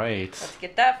right. All right. Let's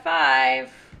get that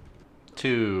 5.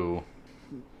 2.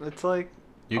 It's like.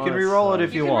 You Oh, can that's re-roll it fine.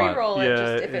 if you can want. re-roll it Yeah,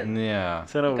 just if it. Yeah.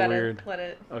 It's kind You of gotta weird. let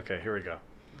it Okay, here we go.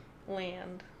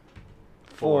 land.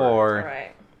 4. All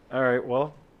right. All right,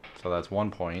 well, So that's 1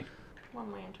 point.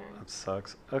 1 lantern. that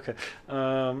sucks. Okay.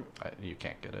 You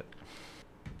can't get it.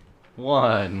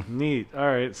 1. Neat. All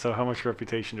right, so how much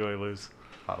reputation do I lose?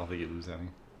 I don't think you lose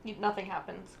any. Nothing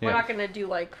happens. Yeah. We're not gonna do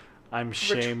like I'm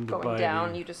shamed going by.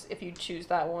 down. You just if you choose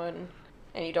that one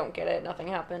and you don't get it, nothing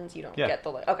happens. You don't Yeah. get the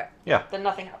okay. Yeah. Then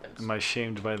nothing happens. Am I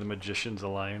shamed by the Magician's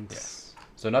Alliance? Yes.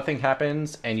 So nothing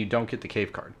happens, and you don't get the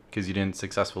cave card because you didn't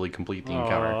successfully complete the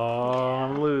encounter. Oh,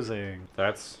 I'm losing.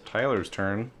 That's Tyler's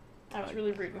turn. I was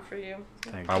really rooting for you.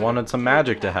 Thank I you. wanted some You would've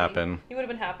magic been to happy. happen. You would have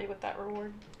been happy with that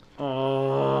reward.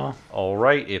 Oh. All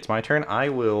right, it's my turn. I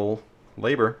will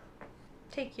labor.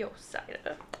 Take your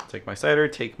cider. Take my cider.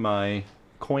 Take my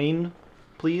coin,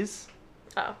 please.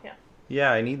 Oh yeah.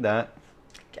 Yeah, I need that.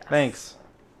 Guess. Thanks,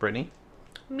 Brittany.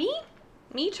 Me?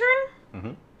 Me turn?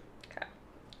 Mm-hmm. Okay.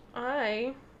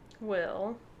 I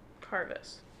will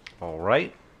harvest. All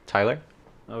right, Tyler.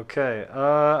 Okay.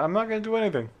 I'm not gonna do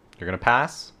anything. You're gonna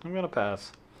pass. I'm gonna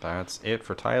pass. That's it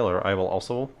for Tyler. I will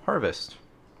also harvest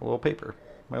a little paper.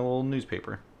 my little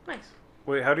newspaper. Nice.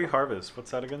 Wait, how do you harvest?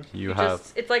 What's that again? You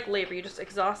have It's like labor. You just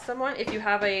exhaust someone. If you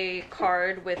have a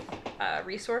card with a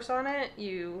resource on it,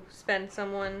 you spend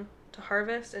someone to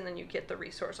harvest, and then you get the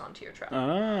resource onto your truck.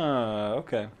 Ah,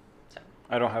 okay. So.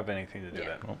 I don't have anything to do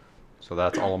Yeah. that. so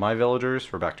that's all of my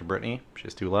villagers. We're back to Brittany. She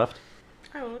has 2 left.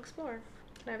 I will explore.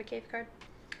 Can I have a cave card?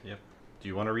 Yep. Do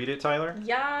you want to read it, Tyler?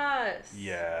 Yes.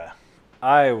 Yeah.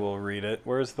 I will read it.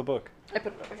 Where's the book? I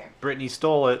put it over here. Brittany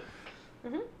stole it.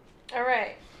 All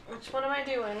right. Which one am I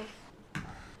doing?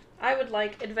 I would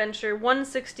like adventure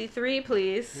 163,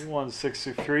 please.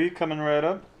 163 coming right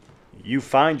up. You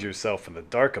find yourself in the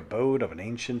dark abode of an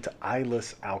ancient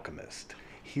eyeless alchemist.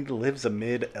 He lives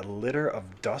amid a litter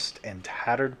of dust and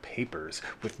tattered papers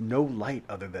with no light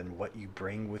other than what you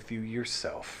bring with you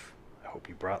yourself. I hope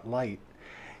you brought light.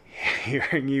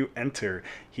 Hearing you enter,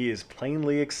 he is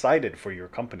plainly excited for your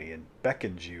company and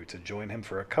beckons you to join him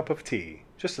for a cup of tea.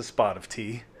 Just a spot of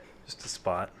tea. Just a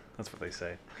spot. That's what they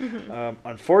say.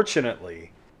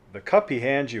 Unfortunately, the cup he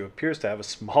hands you appears to have a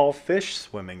small fish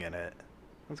swimming in it.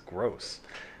 That's gross.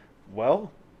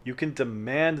 Well, you can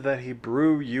demand that he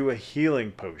brew you a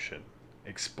healing potion.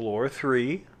 Explore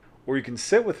 3, or you can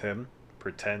sit with him,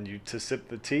 pretend you to sip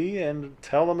the tea, and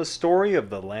tell him a story of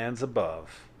the lands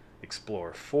above.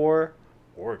 Explore 4,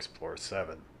 or explore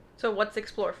 7. So what's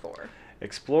explore for?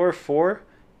 Explore 4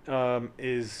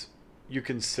 is you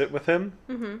can sit with him,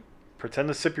 Mm-hmm. pretend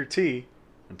to sip your tea,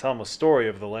 and tell him a story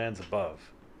of the lands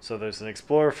above. So there's an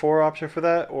Explore 4 option for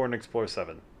that, or an Explore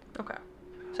 7. Okay.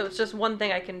 So it's just one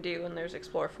thing I can do, and there's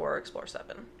explore 4 or explore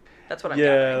 7. That's what I'm Yeah,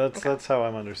 gathering. that's how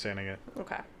I'm understanding it.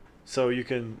 Okay. So you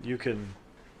can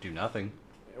Do nothing.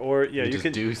 or yeah, you just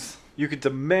can deuce. you could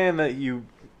demand that you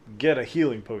get a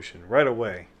healing potion right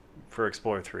away for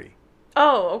Explore 3.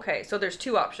 Oh, okay. So there's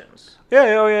 2 options.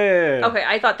 Yeah, oh yeah. Okay,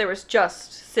 I thought there was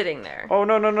just sitting there. Oh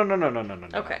no.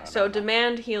 Okay, so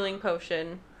demand healing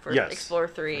potion for Yes. explore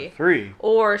 3. 3,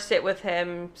 Or sit with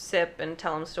him, sip, and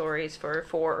tell him stories for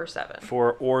 4 or 7.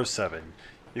 4, or 7.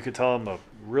 You could tell him a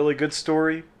really good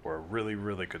story or a really,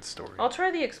 really good story. I'll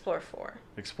try the explore 4.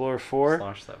 Explore 4.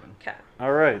 /7. Okay.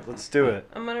 All right, let's do it.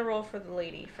 I'm gonna roll for the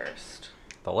lady first.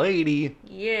 The lady.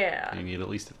 Yeah. You need at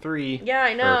least a 3. Yeah,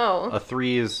 I Or know. a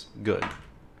 3 is good.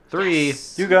 3.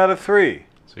 Yes. You got a 3.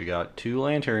 So you got 2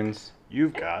 lanterns.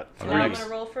 You've got On Now the I'm next-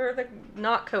 gonna roll for the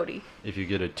not Cody. If you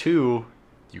get a 2,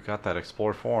 you got that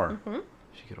explore 4. Mm-hmm.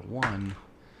 If you get a 1,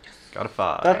 got a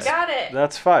 5. That's- Got it.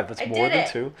 That's 5. That's I more did than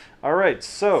it. 2. All right,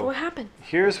 So so what happened?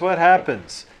 here's what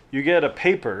happens. You get a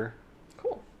paper.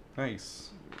 Cool. Nice.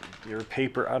 Your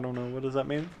paper, I don't know, what does that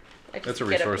mean? I just That's a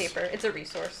get resource. a paper. It's a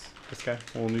resource. This guy,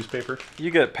 little newspaper.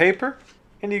 You get paper,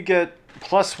 and you get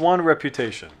 +1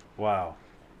 reputation. Wow.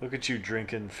 Look at you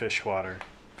drinking fish water.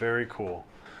 Very cool.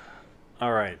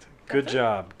 All right. Good That's it?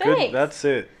 job. Thanks. Good. That's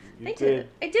it. You I did it.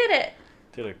 I did it.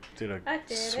 did a I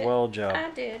did swell it. job. I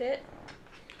did it.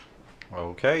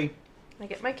 Okay. I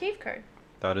get my cave card.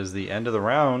 That is the end of the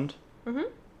round. Mm-hmm.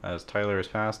 As Tyler has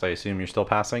passed, I assume you're still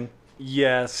passing.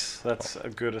 Yes, that's a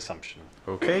good assumption.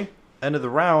 Okay. End of the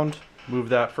round. Move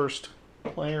that first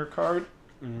player card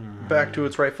back to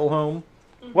its rightful home.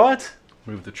 What?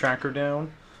 Move the tracker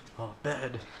down. Oh,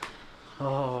 bed.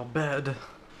 Oh, bed.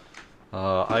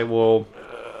 I will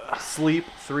sleep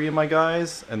 3 of my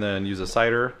guys and then use a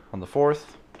cider on the 4th.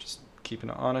 Just keeping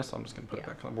it honest. I'm just going to put it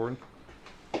Yeah. back on the board.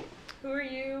 Who are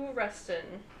you resting?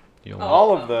 You'll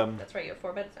All of them. That's right. You have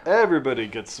 4 beds now. Everybody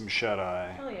gets some shut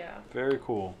eye. Hell yeah. Very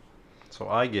cool. So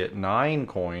I get 9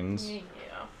 coins Yeah.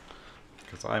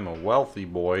 because I'm a wealthy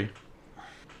boy.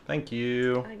 Thank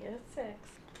you. I get 6.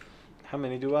 How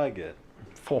many do I get?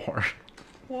 4.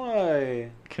 Why?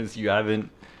 Because you haven't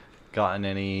gotten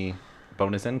any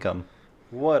bonus income.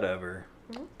 Whatever.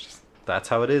 That's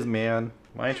how it is, man.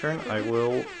 My turn. I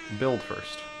will build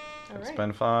first. All right.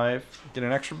 Spend 5. Get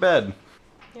an extra bed.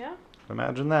 Yeah.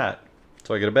 Imagine that.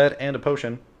 So I get a bed and a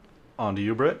potion. On to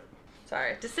you, Britt.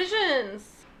 Sorry.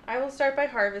 Decisions. I will start by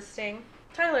harvesting.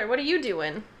 Tyler, what are you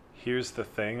doing? Here's the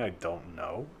thing I don't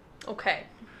know. Okay.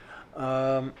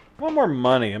 Want more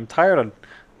money. I'm tired of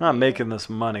not making this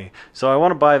money. So I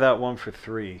want to buy that one for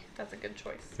 3. That's a good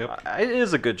choice. Yep. It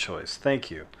is a good choice. Thank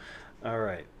you. All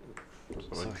right.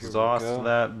 So here we exhaust go.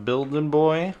 that building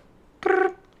boy.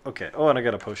 Okay. Oh, and I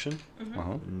got a potion.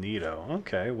 Uh-huh. Neato.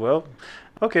 Okay. Well.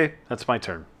 Okay. That's my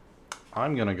turn.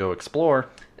 I'm going to go explore.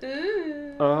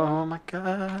 Ooh. Oh my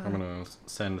god. I'm going to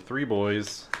send 3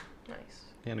 boys Nice.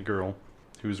 and a girl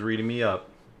who's reading me up.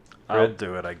 I'll Britt,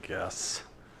 do it, I guess.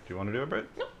 do you want to do it, Britt?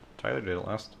 No. Tyler did it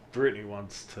last. Brittany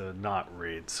wants to not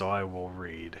read, so I will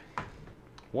read.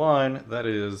 1, that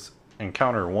is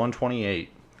encounter 128.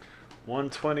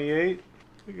 128.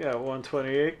 We got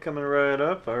 128 coming right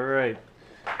up. All right.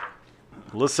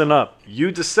 Listen up. You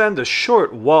descend a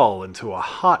short wall into a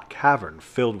hot cavern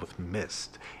filled with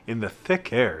mist. In the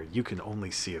thick air, you can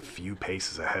only see a few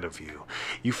paces ahead of you.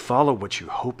 You follow what you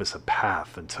hope is a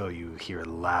path until you hear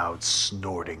loud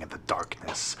snorting in the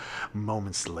darkness.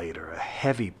 Moments later, a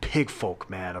heavy pigfolk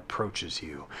man approaches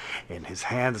you. In his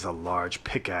hand is a large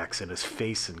pickaxe, and his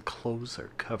face and clothes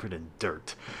are covered in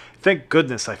dirt. Thank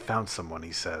goodness I found someone,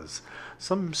 he says.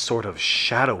 Some sort of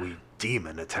shadowy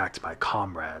demon attacked my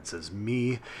comrades as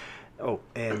me. Oh,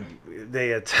 and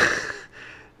they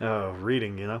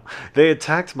reading, you know. They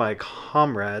attacked my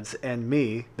comrades and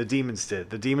me. The demons did.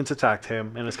 The demons attacked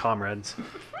him and his comrades.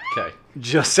 Okay.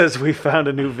 Just as we found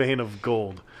a new vein of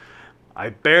gold. I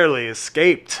barely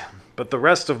escaped, but the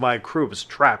rest of my crew was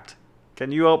trapped.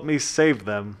 Can you help me save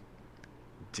them?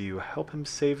 Do you help him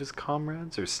save his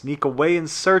comrades or sneak away in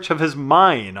search of his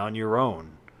mine on your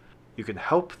own? You can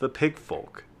help the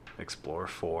pigfolk, explore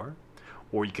 4,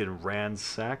 or you can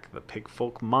ransack the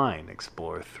pigfolk mine,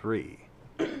 explore 3.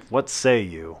 What say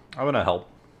you? I'm gonna help.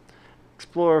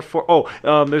 Explore 4.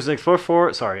 Oh, there's an explore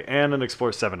 4, sorry, and an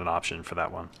explore 7 an option for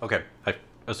that one. Okay. I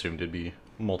assumed it'd be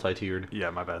multi-tiered. Yeah,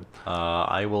 my bad.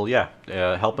 I will,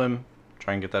 help him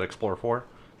try and get that Explorer 4.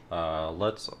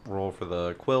 Let's roll for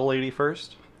the Quill lady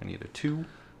first. I need a 2.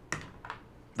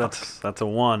 That's a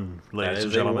 1, ladies That and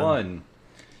is gentlemen. a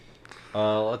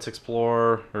 1.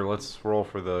 Let's roll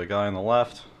for the guy on the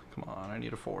left. Come on, I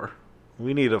need a 4.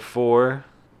 We need a 4.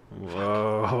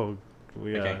 Whoa.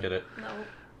 I can't get it. No.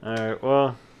 Alright,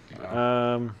 well,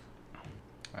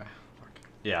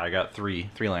 Yeah, I got 3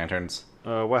 lanterns.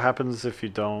 what happens if you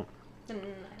don't? I don't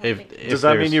If think- Does that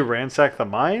mean there's- you ransack the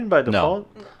mine by default?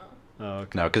 No. Oh,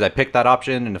 okay. No, because I picked that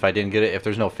option, and if I didn't get it, if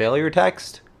there's no failure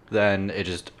text, then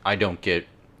I don't get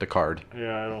the card.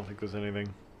 Yeah, I don't think there's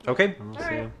anything. Okay. I don't All see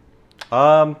right. it.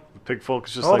 Um, The pig folk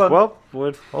is just Hold like, on. well,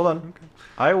 what? hold on.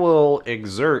 I will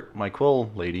exert my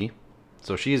Quill lady,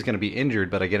 so she's going to be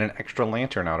injured, but I get an extra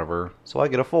lantern out of her, so I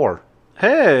get a 4.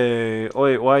 Hey! Oh,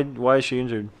 wait, why is she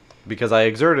injured? Because I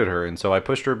exerted her, and so I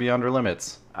pushed her beyond her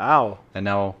limits. Ow. And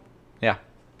now, yeah.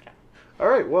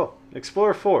 Alright, well,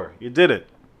 Explorer 4. You did it.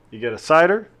 You get a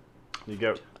cider. You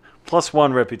get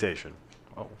 +1 reputation.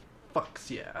 Oh, fucks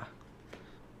yeah.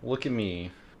 Look at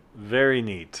me. Very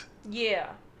neat. Yeah.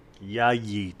 Yeah,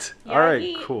 yeet. Yeah, Alright,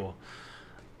 yeet. cool.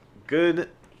 Good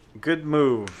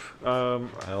move.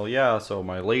 Hell yeah, so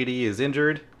my lady is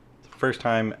injured. It's the first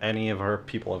time any of her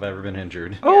people have ever been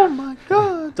injured. Oh my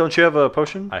god. Don't you have a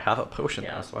potion? I have a potion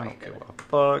Yeah, now, so I don't pretty give good. a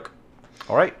fuck.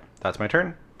 Alright, that's my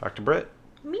turn. Back to Britt.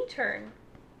 Me turn.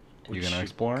 You gonna you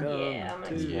explore? go? Yeah, I'm gonna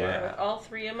dude. explore Yeah. with all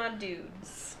 3 of my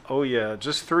dudes. Oh yeah,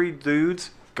 just 3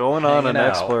 dudes going on an Hanging out.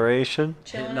 exploration.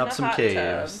 Chilling Hitting in up a some hot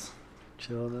caves.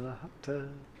 Chilling in a hot tub.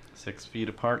 6 feet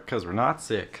apart, because we're not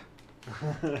sick.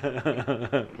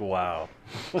 Wow.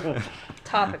 tub.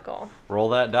 Topical. Roll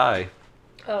that die.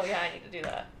 Oh yeah, I need to do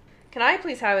that. Can I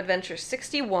please have adventure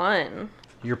 61?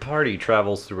 Your party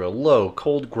travels through a low,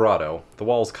 cold grotto, the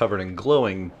walls covered in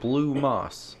glowing blue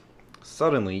moss.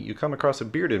 Suddenly, you come across a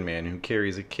bearded man who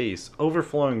carries a case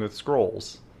overflowing with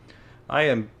scrolls. I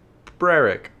am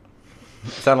Brerick.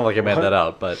 It sounded like I made that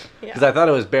out, but because Yeah. I thought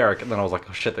it was Barrick, and then I was like,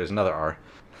 oh shit, there's another R.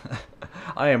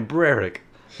 I am Brerick,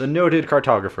 the noted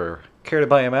cartographer. Care to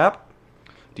buy a map?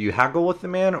 Do you haggle with the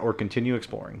man or continue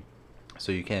exploring?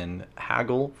 So you can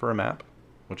haggle for a map,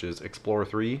 which is explore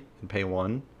 3 and pay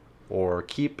 1, or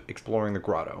keep exploring the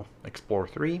grotto, explore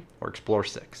 3 or explore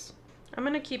 6. I'm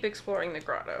gonna keep exploring the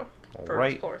grotto for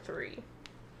Alright. explore 3.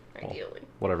 Ideally.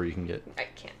 Whatever you can get. I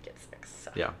can't get 6.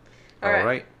 So. Yeah. Alright.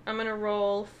 Alright. I'm gonna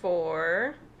roll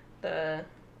for the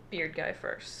beard guy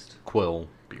first. Quill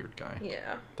beard guy.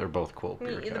 Yeah. They're both quill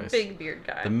beard Me, the guys. big beard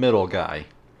guy. The middle guy.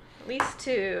 At least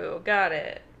 2. Got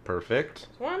it. Perfect.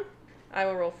 1. I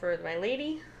will roll for my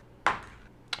lady.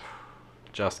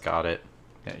 Just got it.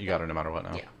 Yeah, you got her no matter what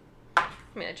now. Yeah. I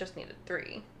mean, I just needed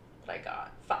 3, but I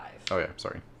got 5. Oh yeah,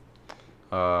 sorry.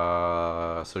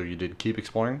 So you did keep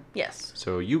exploring. Yes.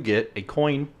 So you get a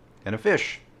coin and a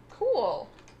fish. Cool.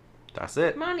 That's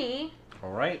it. Money.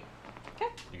 All right. Okay.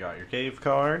 You got your cave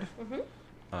card. Mhm.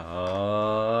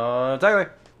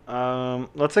 Tyler.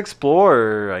 Let's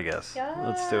explore, I guess. Yes.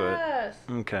 Let's do it.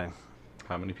 Okay.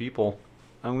 How many people?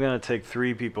 I'm gonna take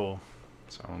 3 people.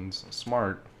 Sounds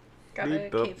smart. Got a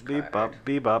Beep bop, cave beep bop, card.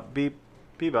 beep bop, beep,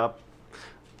 beep bop.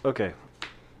 Okay.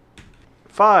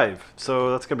 5.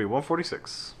 So that's gonna be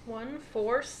 146.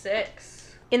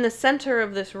 146. In the center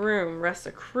of this room rests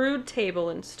a crude table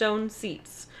and stone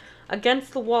seats.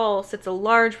 Against the wall sits a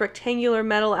large rectangular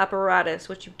metal apparatus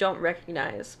which you don't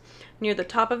recognize. Near the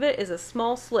top of it is a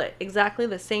small slit, exactly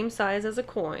the same size as a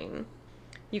coin.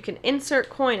 You can insert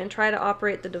coin and try to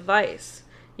operate the device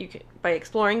by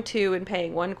exploring 2 and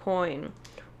paying 1 coin.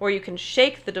 Or you can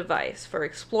shake the device for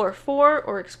explore 4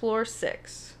 or explore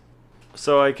 6.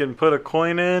 So I can put a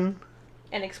coin in.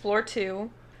 And explore 2.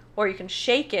 Or you can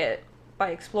shake it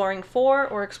by exploring 4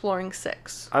 or exploring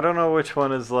 6. I don't know which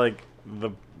one is like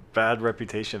the bad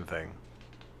reputation thing.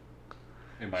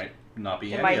 It might not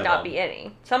be. It might not be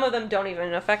any. Some of them don't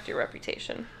even affect your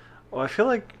reputation. Well, I feel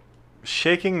like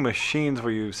shaking machines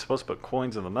where you're supposed to put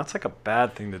coins in them, that's like a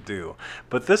bad thing to do.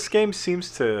 But this game seems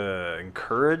to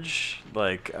encourage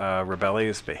like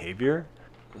rebellious behavior.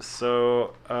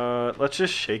 So let's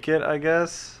just shake it, I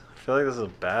guess. I feel like this is a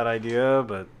bad idea,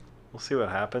 but we'll see what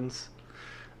happens.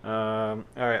 Alright,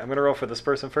 I'm going to roll for this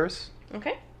person first.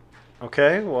 Okay.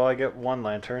 Okay, well, I get 1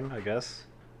 lantern, I guess.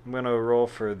 I'm going to roll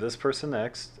for this person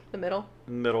next. The middle.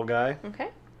 Middle guy. Okay.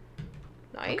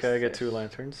 Nice. Okay, I get 2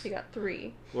 lanterns. You got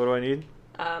 3. What do I need?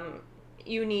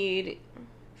 You need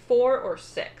 4 or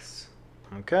 6.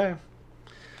 Okay.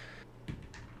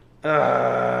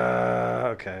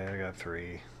 Okay, I got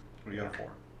 3. You got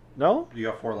 4. No? You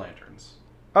got 4 lanterns.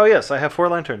 Oh, yes, I have 4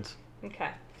 lanterns. Okay.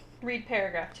 Read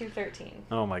paragraph 213.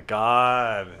 Oh my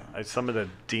god. I summoned a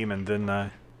demon, didn't I?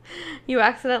 You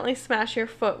accidentally smash your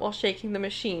foot while shaking the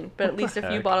machine, but at What least the a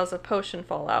few heck? bottles of potion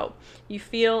fall out. You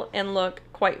feel and look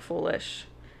quite foolish.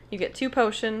 You get 2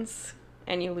 potions,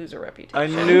 and you lose a reputation. I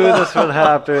knew this would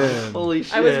happen. Holy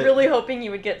shit! I was really hoping you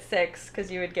would get 6,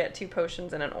 because you would get 2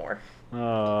 potions and an ore. 2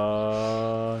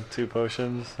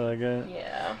 potions I get.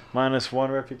 Yeah. Minus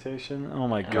 1 reputation. Oh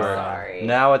my god. Sorry.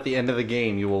 Now at the end of the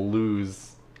game, you will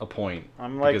lose a point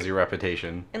I'm like, because of your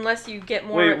reputation. Unless you get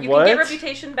more. Wait, you what? can get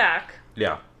reputation back.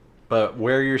 Yeah, but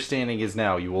where you're standing is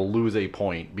now, you will lose a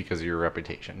point because of your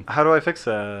reputation. how do I fix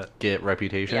that? Get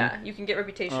reputation. Yeah, you can get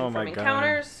reputation Oh from my God.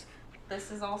 encounters. This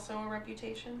is also a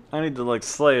reputation. I need to like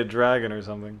slay a dragon or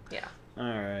something. Yeah.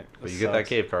 Alright. But you get that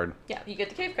cave card. Yeah, you get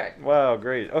the cave card. Wow,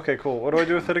 great. Okay, cool. What do I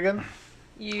do with it again?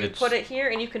 You It's- put it here,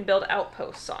 and you can build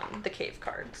outposts on the cave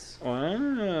cards.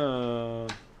 Wow.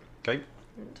 Okay.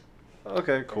 And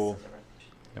Okay, this cool. is a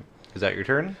reputation. Is that your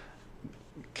turn?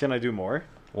 Can I do more?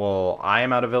 Well, I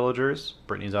am out of villagers.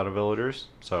 Brittany's out of villagers.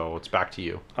 So it's back to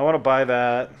you. I want to buy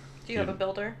that. Do you have a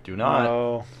builder? Do not.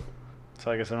 No.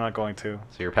 So I guess I'm not going to.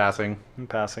 So you're passing. I'm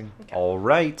passing. Okay. All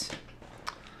right.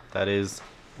 That is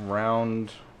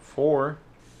round 4.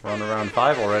 We're on round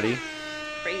 5 already.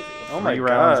 Crazy. Oh my 3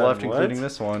 rounds God, left, what? including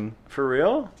this one. For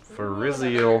real? For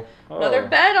Riziel. Another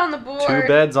bed on the board. 2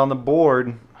 beds on the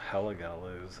board. Hella gotta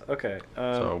lose. Okay.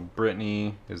 So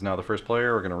Brittany is now the first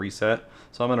player. We're going to reset.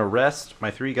 So I'm going to rest my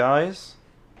 3 guys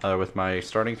with my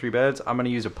starting 3 beds. I'm going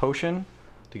to use a potion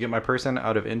to get my person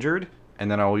out of injured. And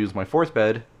then I will use my 4th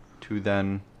bed to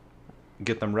then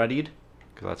get them readied.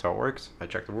 Because that's how it works. I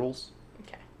check the rules.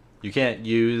 Okay. You can't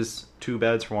use 2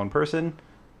 beds for 1 person.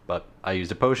 But I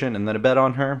used a potion and then a bed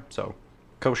on her. So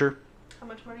kosher. How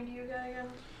much money do you get again?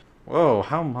 Whoa,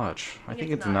 how much? I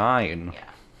think it's 9. Yeah.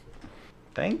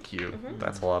 Thank you. Mhm.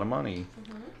 That's a lot of money.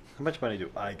 how much money do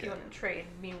I You get? want to trade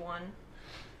me 1?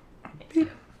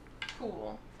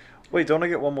 Cool. Wait, don't I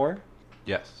get 1 more?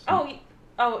 Yes. Oh, you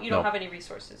don't No. have any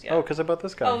resources yet. Oh, because I bought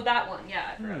this guy. Oh, that one.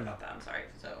 Yeah, I forgot Hmm. about that. I'm sorry.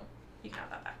 So you can have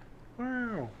that back.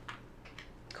 Wow.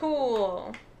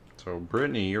 Cool. So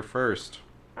Brittany, you're first.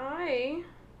 I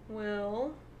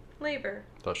will labor.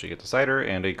 So she gets a cider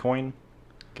and a coin.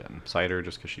 Again, cider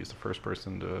just because she's the first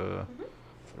person to.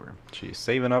 She's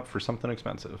saving up for something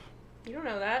expensive. You don't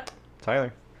know that.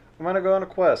 Tyler, I'm gonna go on a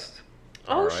quest.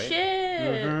 Oh Alright.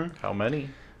 shit! Mhm. how many?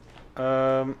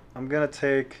 I'm gonna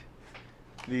take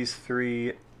these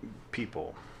 3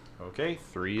 people. Okay,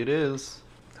 3 it is.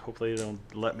 Hopefully they don't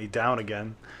let me down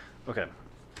again. Okay.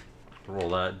 Roll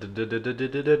that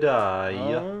die.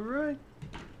 All right.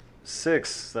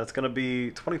 6. That's gonna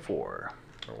be 24.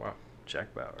 Oh wow.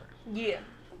 Jack Bauer. Yeah.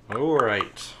 All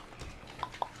right.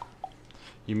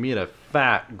 You meet a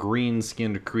fat,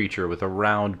 green-skinned creature with a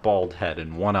round, bald head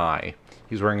and 1 eye.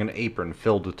 He's wearing an apron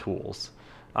filled with tools.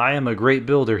 I am a great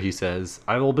builder, he says.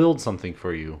 I will build something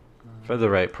for you. For the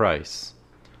right price.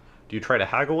 Do you try to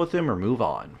haggle with him or move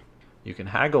on? You can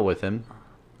haggle with him,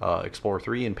 explore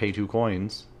 3 and pay 2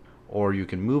 coins. Or you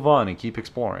can move on and keep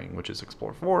exploring, which is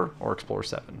explore 4 or explore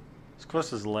 7. This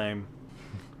quest is lame.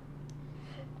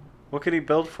 What could he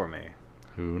build for me?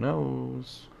 Who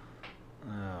knows? Oh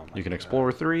my You can God.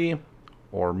 explore 3,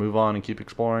 or move on and keep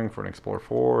exploring for an explore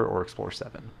 4 or explore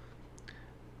 7.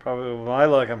 Probably with my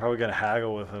luck, I'm probably gonna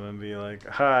haggle with him and be like,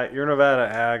 "Hi, you're Nevada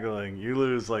haggling. You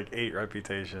lose like 8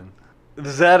 reputation."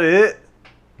 Is that it?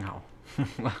 No.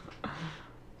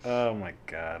 Oh my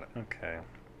god. Okay.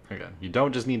 Okay. You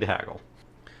don't just need to haggle.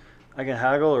 I can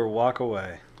haggle or walk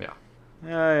away. Yeah.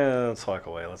 Yeah, let's walk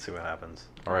away. Let's see what happens.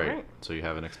 All right. Alright. So you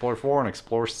have an Explore 4 and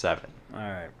Explore 7. All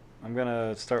right. I'm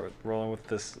gonna start with rolling with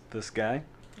this guy.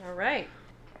 All right.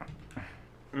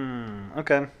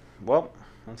 Okay. Well,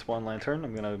 that's one lantern.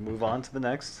 I'm gonna move on to the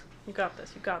next. You got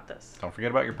this. You got this. Don't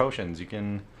forget about your potions. You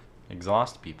can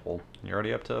exhaust people. You're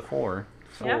already up to 4.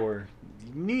 Yeah. 4.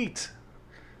 Neat.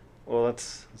 Well,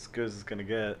 that's as good as it's gonna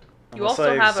get. You Unless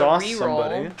also I have a exhaust reroll.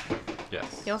 somebody.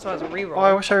 Yes. He also has a reroll. Oh,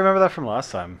 I wish I remember that from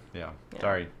last time. Yeah. Yeah.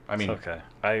 Sorry. I mean, It's okay.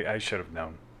 I should have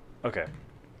known. Okay.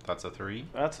 that's a 3.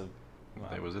 That's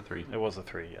It was a 3. It was a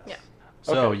 3. Yes. Yeah.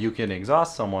 So Okay. you can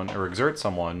exhaust someone or exert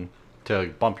someone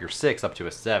to bump your 6 up to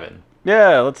a 7.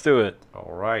 Yeah. Let's do it.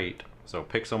 All right. So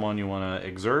pick someone you want to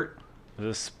exert.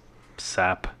 This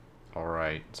sap. All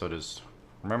right. So just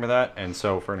remember that. And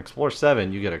so for an Explore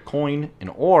 7, you get a coin, an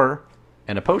ore,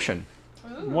 and a potion.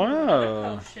 Ooh, Wow.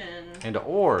 another potion. And an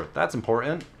ore. That's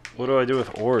important. What do I do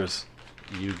with ores?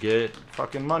 You get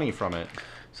fucking money from it.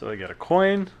 So I get a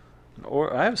coin, an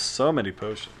ore. I have so many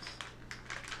potions.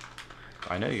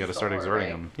 I know you got to This is start the ore, exerting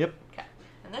right? them. Yep. Okay.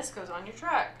 And this goes on your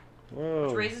track, Whoa.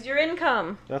 which raises your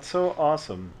income. That's so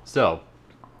awesome. So,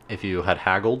 if you had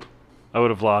haggled, I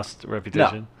would have lost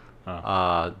reputation.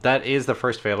 that is the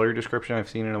first failure description I've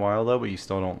seen in a while, though, but you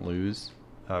still don't lose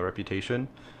reputation.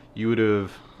 You would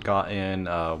have gotten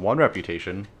 1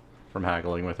 reputation from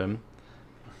haggling with him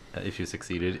if you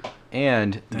succeeded,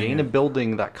 and gain a Damn.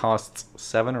 building that costs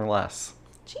 7 or less.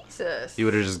 Jesus. You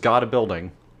would have just got a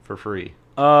building for free.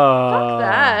 Fuck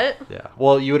that. Yeah.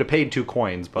 Well, you would have paid 2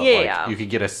 coins, but Yeah. like you could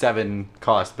get a 7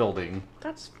 cost building.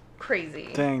 That's crazy.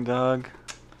 Dang, dog.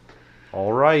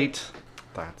 All right.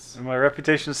 That's And my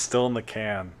reputation's still in the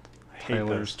can. I hate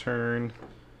Tyler's this. turn.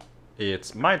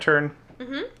 It's my turn.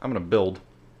 Mhm. I'm gonna build.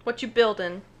 What you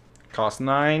building? Cost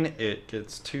 9. It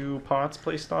gets 2 pots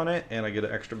placed on it, and I get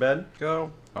an extra bed.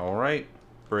 Go. All right.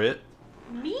 Brit.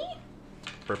 Me?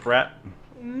 Brip Rat.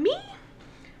 Me?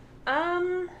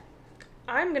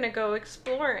 I'm gonna go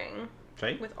exploring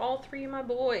Okay. with all 3 of my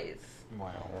boys.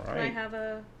 All Can I right. have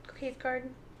a cave card?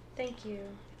 Thank you.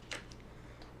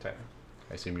 Tyler.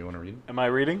 I assume you want to read. Am I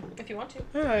reading? If you want to.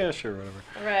 Yeah, sure, whatever.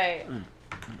 All right.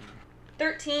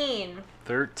 13.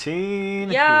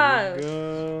 13. Yeah. Here we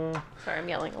go. Sorry, I'm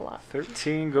yelling a lot.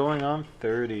 13 going on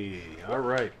 30. All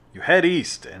right. You head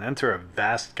east and enter a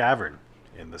vast cavern.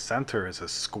 In the center is a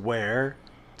square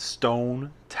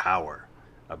stone tower.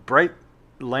 A bright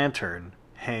lantern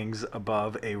hangs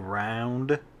above a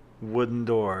round wooden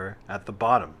door at the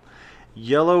bottom.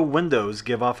 Yellow windows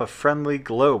give off a friendly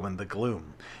glow in the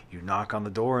gloom. You knock on the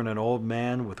door and an old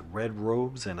man with red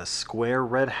robes and a square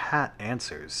red hat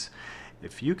answers.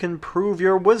 If you can prove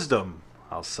your wisdom,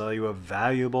 I'll sell you a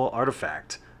valuable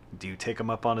artifact. Do you take him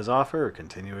up on his offer or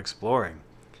continue exploring?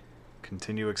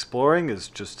 Continue exploring is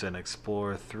just an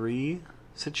Explore 3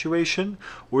 situation,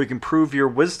 or you can prove your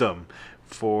wisdom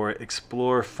for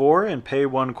Explore 4 and pay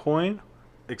 1 coin,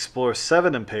 Explore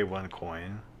 7 and pay 1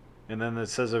 coin, and then it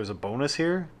says there's a bonus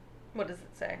here, What does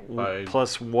it say? By-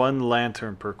 plus 1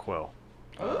 lantern per quill.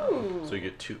 Ooh. So you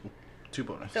get 2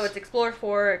 bonus. So it's Explore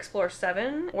 4, Explore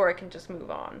 7, or I can just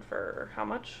move on for how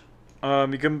much?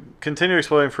 You can continue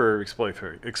exploring for Explore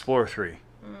 3.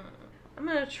 I'm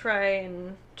gonna try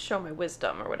and show my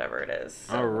wisdom or whatever it is.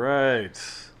 So All right.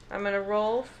 I'm gonna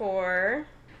roll for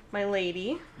my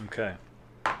lady. Okay.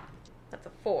 That's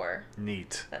a 4.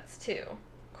 Neat. That's 2.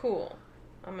 Cool.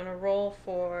 I'm gonna roll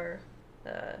for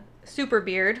Super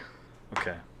Beard.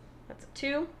 Okay. That's a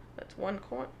 2. That's 1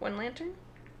 lantern.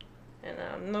 And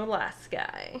I'm the last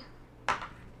guy.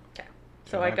 Okay.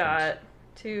 So Two I got lanterns.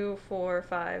 2, 4,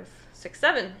 5, 6,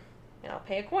 7. And I'll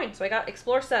pay a coin. So I got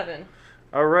Explore 7.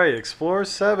 All right. Explore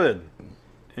 7.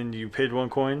 And you paid 1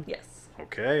 coin? Yes.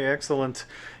 Okay, excellent.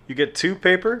 You get 2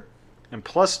 paper and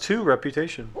plus 2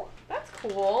 reputation. Ooh, that's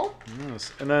cool.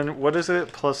 Yes. And then what is it?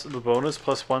 Plus the bonus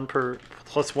plus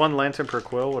 1 lantern per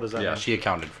quill. What does that Yeah, mean? she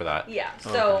accounted for that. Yeah.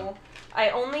 So I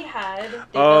only had the ability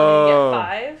Oh. to get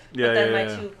 5, Yeah, but then yeah,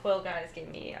 my yeah. 2 quill guys gave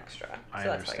me extra. So I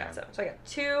that's why I got understand. 7. So I got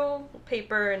 2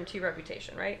 paper and 2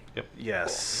 reputation, right?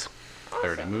 Yes. I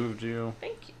already Awesome. moved you.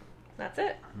 Thank you. That's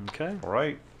it. Okay. All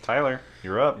right. Tyler,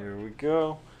 you're up. Here we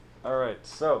go. All right,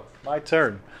 so my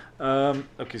turn.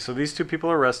 Okay, so these 2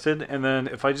 people are arrested, and then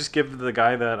if I just give the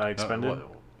guy that I expended,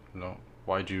 No.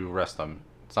 Why'd you arrest them?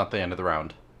 It's not the end of the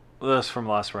round. that's from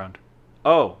last round.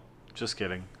 Oh, just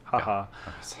kidding. Haha.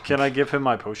 Can I give him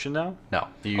my potion now? No,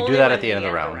 you Only do that when at the end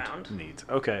of the end round. Neat.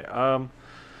 Okay.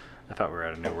 I thought we were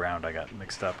at a new round. I got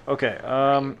mixed up. Okay.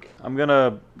 I'm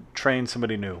gonna train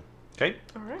somebody new. Okay,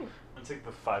 All right. I'll take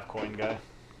the 5 coin guy.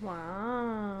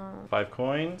 Wow. 5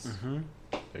 coins. Mm-hmm.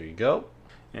 There you go.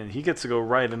 And he gets to go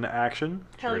right into action.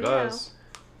 Hell Sure yeah. does.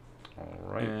 All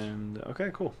right. And okay,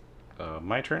 cool.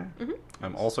 My turn. Mhm.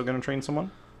 I'm also going to train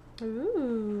someone.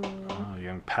 Ooh. Oh,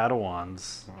 young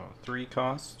Padawans. 3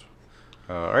 cost.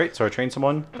 All right, so I trained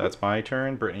someone. That's my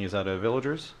turn. Brittany is out of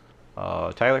villagers.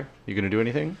 Tyler, you going to do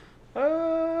anything?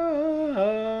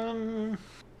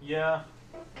 Yeah.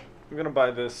 I'm gonna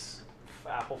buy this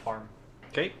apple farm.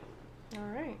 Okay. All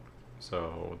right.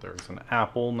 So there's an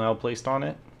apple now placed on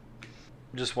it.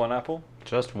 Just one apple?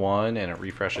 Just one, and it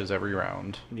refreshes every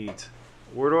round. Neat.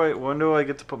 When do I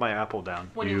get to put my apple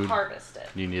down? When you You- harvest it.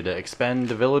 You need to expend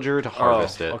a villager to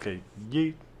harvest it. Okay.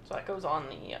 Yeet. So that goes on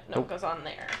the no, Nope. it goes on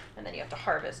there, and then you have to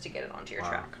harvest to get it onto your Wow,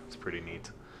 truck. it's pretty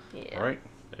neat. Yeah. All right.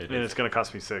 It And is- it's gonna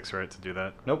cost me 6, right, to do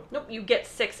that? Nope. Nope, you get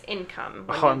 6 income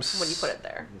when, Oh, when you put it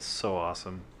there. It's so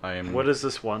awesome. I am. What is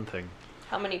this one thing?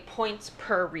 How many points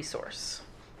per resource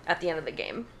at the end of the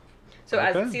game? So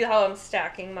Okay. see how I'm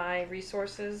stacking my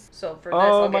resources? So for this,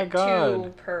 Oh I'll my get God. 2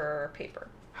 per paper.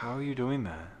 How are you doing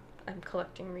that? I'm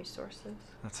collecting resources.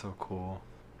 That's so cool.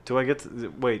 Do I get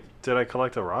to... Wait, did I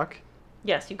collect a rock?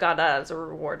 Yes, you got that as a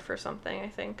reward for something, I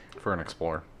think. For an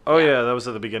explorer. Oh Yeah. yeah, that was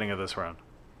at the beginning of this round.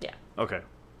 Yeah. Okay.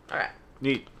 All right.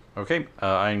 Neat. Okay.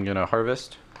 I'm gonna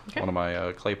harvest Okay. one of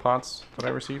my clay pots that I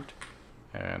received,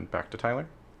 and back to Tyler.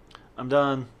 I'm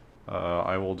done.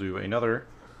 I will do another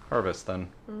harvest then.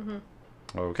 Mm-hmm.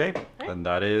 Okay. Then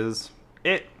that is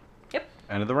It. Yep.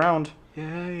 end of the round.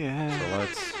 Yeah, yeah. So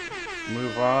let's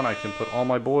move on. I can put all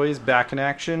my boys back in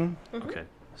action. Okay.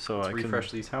 So Let's I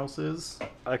refresh these houses.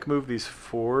 can move these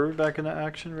 4 back into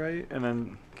action, right? And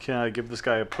then can I give this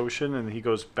guy a potion and he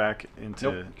goes back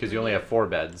into... Nope, because you only have 4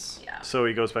 beds. Yeah. So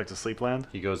he goes back to Sleepland?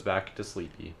 He goes back to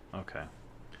sleepy. Okay.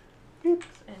 And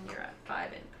you're at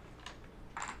 5 income.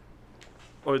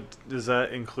 Or does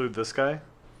that include this guy?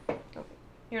 Nope.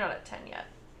 You're not at 10 yet.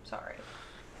 Sorry.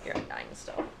 You're at 9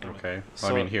 still. Okay. So-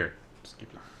 I mean, here. Just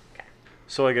keep it. Okay.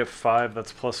 So I get 5,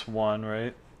 that's plus 1,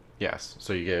 right? Yes.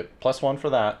 So you get +1 for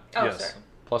that, Oh, Yes. sorry.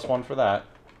 +1 for that,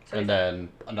 So and he's- then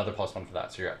another +1 for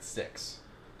that. So you're at 6.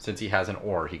 Since he has an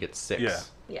ore, he gets 6. Yeah.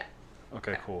 Yeah.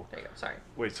 Okay, cool. There you go. Sorry.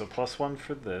 Wait, so plus 1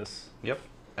 for this. Yep.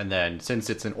 And then since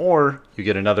it's an ore, you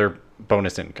get another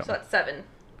bonus income. So that's 7.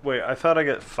 Wait, I thought I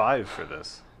get 5 for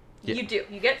this. Yeah. You do.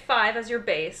 You get 5 as your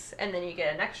base, and then you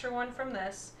get an extra one from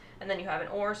this, and then you have an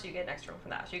ore, so you get an extra one from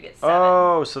that. So you get 7.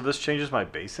 Oh, so this changes my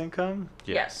base income?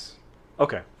 Yes.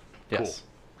 Okay. Yes.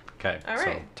 Okay. All So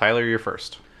right. Tyler, you're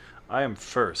first. I am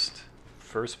first.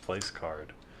 First place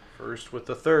card. First with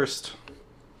the thirst.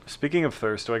 Speaking of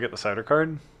thirst, do I get the cider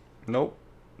card? Nope.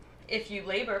 If you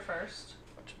labor first,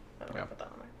 which I don't Yeah. put that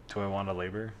on there, Do I want to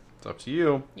labor? It's up to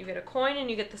you. you get a coin and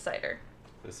you get the cider.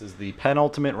 This is the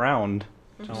penultimate round.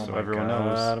 Just Oh so my everyone God,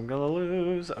 knows. I'm gonna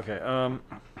lose. Okay, I'm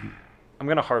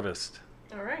gonna harvest.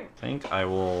 All right. I think I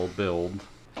will build.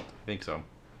 I think so.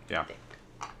 Yeah. I think.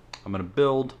 I'm gonna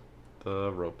build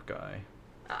the rope guy.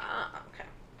 Okay.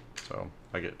 So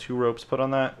I get 2 ropes put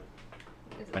on that.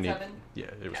 Is it I need. 7? Yeah,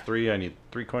 it was Yeah. 3. I need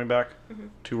 3 coin back. Mhm.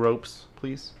 2 ropes,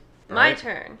 please. My Alright.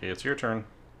 turn. Okay, it's your turn.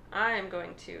 I am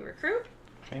going to recruit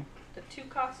Okay. the 2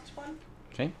 costs one.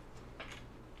 Okay.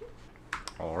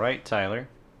 All right, Tyler,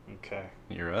 Okay.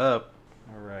 you're up.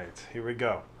 All right, here we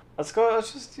go. Let's go.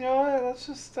 Let's just let's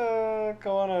just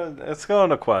go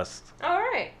on a quest. All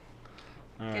right.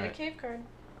 All Get a right. cave card.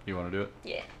 You want to do it?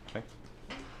 Yeah. Okay.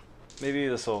 Maybe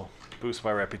this will boost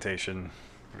my reputation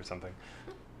or something.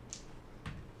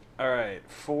 All right,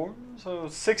 4. So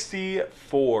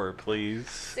 64, please.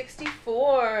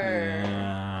 64.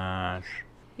 Yes.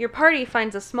 Your party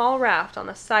finds a small raft on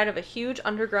the side of a huge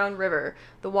underground river,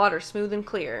 the water smooth and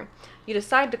clear. You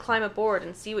decide to climb aboard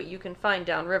and see what you can find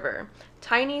downriver.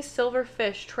 Tiny silver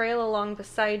fish trail along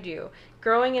beside you,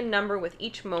 growing in number with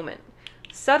each moment.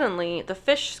 Suddenly, the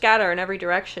fish scatter in every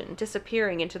direction,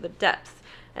 disappearing into the depths,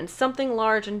 and something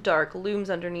large and dark looms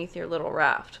underneath your little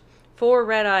raft. 4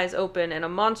 red eyes open, and a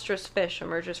monstrous fish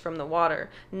emerges from the water,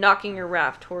 knocking your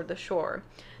raft toward the shore.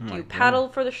 Do you paddle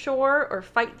for the shore or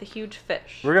fight the huge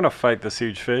fish? We're gonna fight this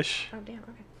huge fish. Oh, damn,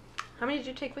 okay. How many did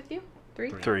you take with you?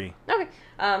 3? 3. Okay.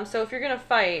 So if you're going to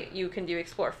fight, you can do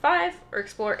Explore 5 or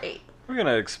Explore 8. We're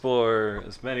gonna explore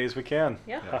as many as we can.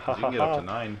 Yeah. Yeah, 'cause you can get up to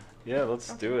 9. Yeah,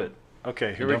 let's do it.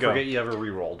 Okay, here And we don't go. forget you have a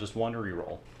reroll. Just 1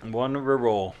 reroll. 1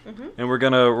 reroll. Mhm. And we're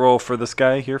gonna roll for this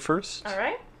guy here first. All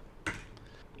right.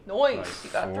 Nice.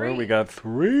 You got 4. 3. We got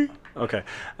 3. Okay.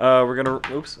 We're gonna.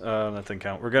 Oops. That didn't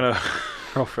count. We're gonna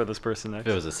roll for this person next.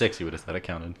 If it was a 6, you would have said it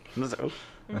counted. Oh.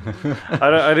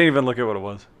 I didn't even look at what it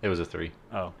was. It was a 3.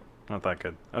 Oh, not that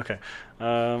good. Okay.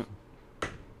 Ah,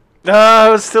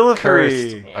 it was still a 3.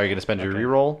 Cursed. Are you going to spend your Okay.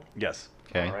 reroll? Yes.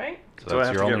 Okay. All right. So Do I that's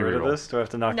have your to get only rid of reroll. this? Do I have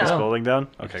to knock this No. building down?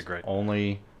 Okay, It's great.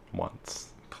 Only once.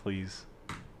 Please.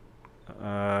 You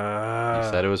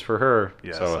said it was for her,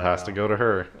 yes, so it I has to know. go to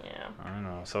her. Yeah. I don't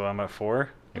know. So I'm at 4.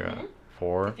 You're Mhm. at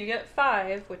 4 If you get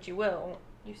 5, which you will,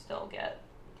 you still get.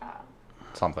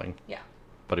 something. Yeah.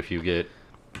 But if you get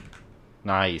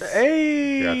nice,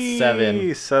 Hey. You're at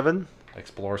 7. 7.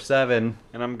 explore 7.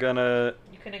 And I'm gonna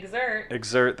You can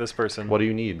exert. this person. What do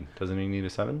you need? Doesn't he need a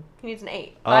 7? He needs an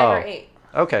 8. 5 or Oh. 8.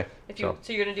 Okay. If you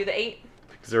so you're gonna do the 8.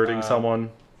 Exerting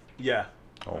someone. Yeah.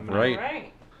 All I'm gonna- right. All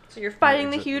right. So you're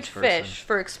fighting the exit huge this person. fish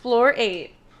for explore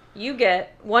 8. You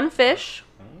get 1 fish,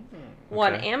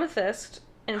 1 Okay. amethyst,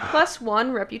 and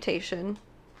 +1 reputation.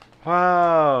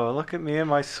 Wow, look at me and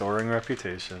my soaring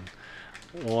reputation.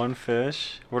 1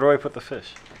 fish. Where do I put the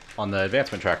fish? On the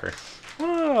advancement tracker.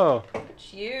 Whoa.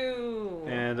 It's you.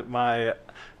 And my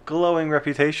glowing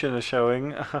reputation is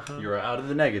showing. You're out of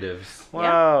the negatives.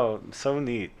 Wow, so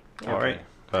neat. Yeah. All right.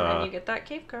 And then you get that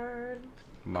cave card.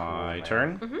 My man.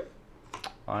 turn. Mm-hmm.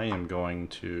 I am going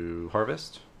to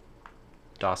harvest.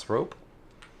 Das Rope.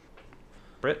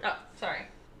 Britt. Oh, sorry.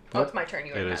 Oh, Nope. it's my turn.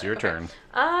 You It already is had your Okay. turn.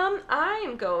 I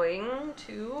am going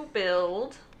to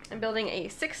build. I'm building a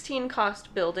 16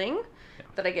 cost building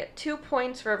that I get 2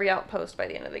 points for every outpost by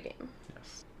the end of the game.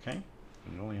 Yes. Okay.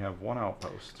 You only have 1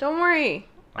 outpost. Don't worry.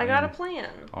 I got a I'm- plan.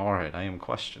 All right. I am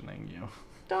questioning you.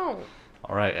 Don't.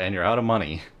 All right. And you're out of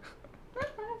money.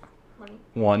 Money.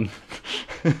 1.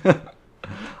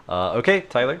 Okay,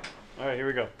 Tyler. All right, here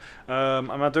we go. I'm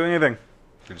not doing anything.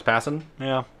 You're just passing.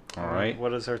 Yeah. All right.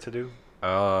 What is there to do?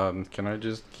 Can I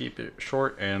just keep it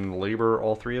short and labor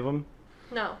all 3 of them?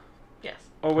 No. Yes.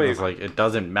 Oh wait. It's like it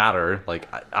doesn't matter. Like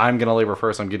I'm gonna labor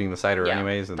first. I'm getting the cider Yeah,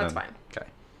 anyways, and that's then fine. okay.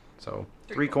 So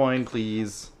 3 3 coin,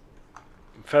 please.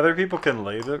 Feather people can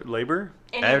labor?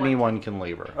 Anyone can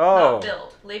labor. Oh. Not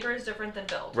build. Labor is different than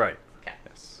build. Right. Okay.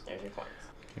 Yes. There's your points.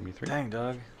 Give me 3. Dang,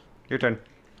 dog. Your turn.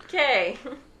 Okay.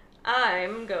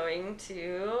 I'm going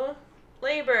to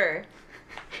labor.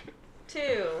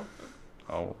 2.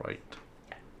 All right.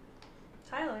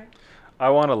 Tyler. I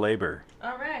want to labor.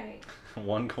 All right.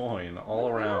 1 coin all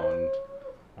around.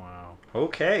 Wow.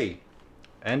 Okay.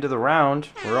 End of the round.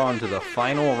 We're on to the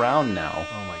final round now.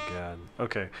 Oh my god.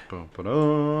 Okay. Boom, Gonna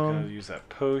ba-dum. use that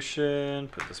potion.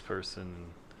 Put this person in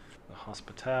the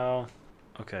hospital.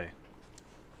 Okay.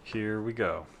 Here we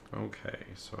go. Okay,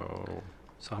 so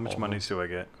So how much Almost. monies do I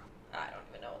get? I don't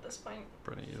even know at this point.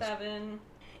 Brittany is 7,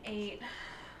 8,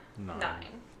 9.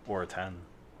 Or a 10.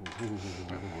 Ooh.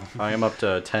 I am up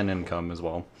to 10 income as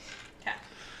well. Okay.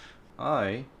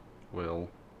 I will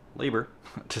labor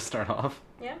to start off.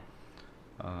 Yeah.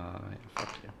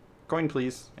 Fuck you. Coin,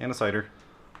 please, and a cider.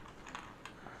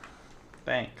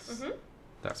 Thanks. Mhm.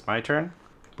 That's my turn.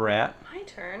 Brat, My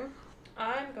turn.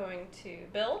 I'm going to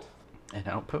build. an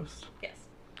outpost. Yes.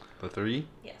 The 3,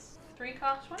 Yes. 3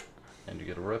 cost 1. and you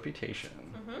get a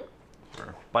reputation. Mhm.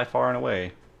 You're by far and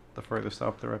away the furthest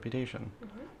up the reputation. Mhm.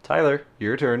 Tyler,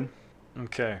 your turn.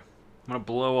 Okay. I'm gonna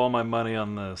blow all my money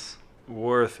on this.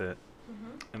 Worth it.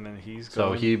 Mhm. And then he's So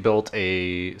going. he built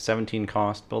a 17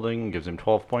 cost building, gives him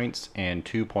 12 points, and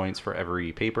 2 points for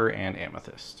every paper and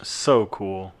amethyst. So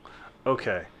cool.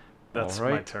 Okay. That's my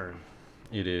Alright. turn.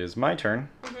 It is my turn.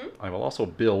 Mhm. I will also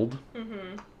build.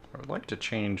 Mhm. I would like to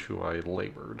change who I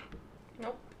labored.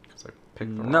 Nope. Because I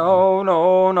picked the wrong. No,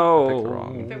 no, Picked the no.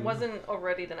 wrong. If it wasn't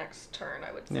already the next turn,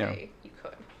 I would say Yeah. you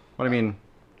could. What I mean,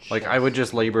 like I would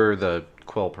just labor the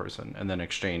quill person and then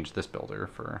exchange this builder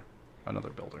for another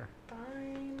builder.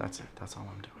 Fine. That's it. That's all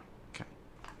I'm doing. Okay.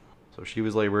 So she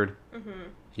was labored. Mhm.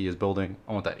 He is building.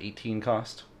 I want that 18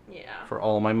 cost Yeah. for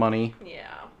all my money.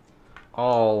 Yeah.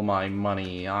 All my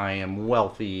money. I am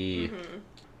wealthy. Mhm.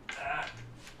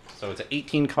 So it's an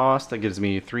 18 cost that gives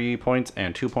me 3 points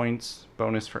and 2 points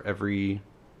bonus for every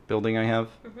building I have.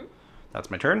 Mhm. That's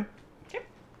my turn. Okay.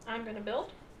 I'm gonna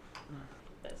build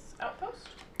this outpost.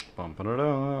 Bum,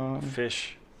 ba-da-da.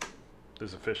 Fish.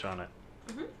 There's a fish on it.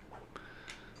 Mhm.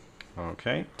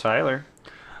 Okay, Tyler.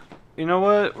 You know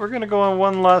what? We're gonna go on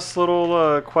one last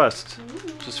little quest,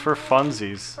 just for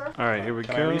funsies. Perfect. All right, here we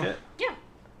Can go. I read it? Yeah.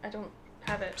 I don't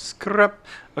have it. Scrap.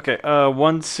 Okay.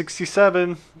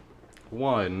 167.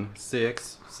 1,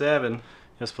 6, 7.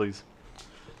 Yes, please.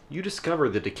 You discover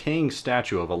the decaying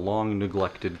statue of a long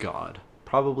neglected god,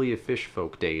 probably a fish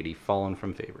folk deity fallen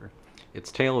from favor.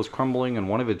 Its tail is crumbling and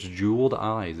one of its jeweled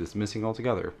eyes is missing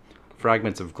altogether.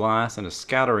 Fragments of glass and a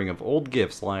scattering of old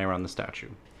gifts lie around the statue.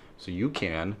 So you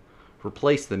can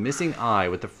replace the missing eye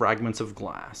with the fragments of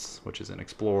glass, which is an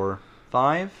Explore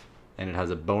 5, and it has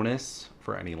a bonus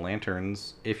for any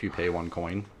lanterns if you pay 1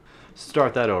 coin.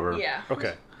 Start that over. Yeah.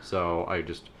 Okay. So I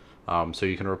just, so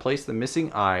you can replace the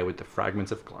missing eye with the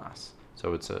fragments of glass.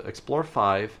 So it's a Explore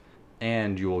 5,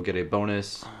 and you will get a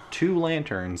bonus 2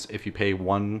 lanterns if you pay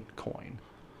 1 coin.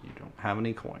 You don't have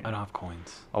any coin. I don't have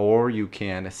coins. Or you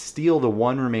can steal the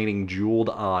 1 remaining jeweled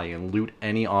eye and loot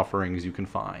any offerings you can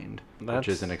find, which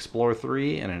is an Explore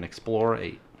 3 and an Explore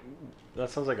 8. That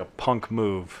sounds like a punk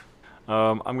move.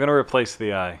 I'm going to replace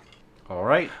the eye. All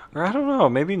right. Or I don't know.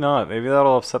 Maybe not. Maybe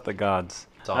that'll upset the gods.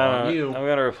 It's all on you. I'm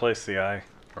going to replace the eye.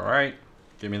 All right.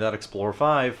 Give me that Explore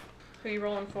 5. Who are you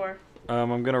rolling for? I'm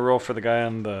going to roll for the guy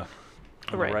on the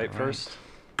right first.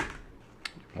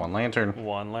 1 lantern.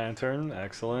 1 lantern.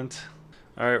 Excellent.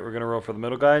 All right, we're going to roll for the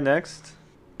middle guy next.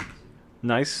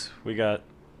 Nice. We got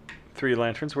 3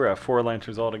 lanterns. We're at 4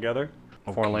 lanterns altogether.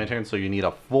 4 lanterns, so you need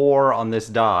a 4 on this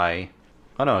die.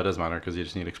 Oh, no, it doesn't matter because you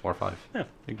just need Explore 5. Yeah.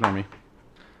 Ignore me.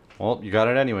 Well, you got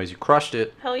it anyways. You crushed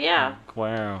it. Hell yeah.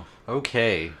 Wow.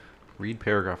 Okay. Read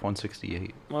paragraph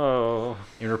 168. Oh.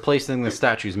 In replacing the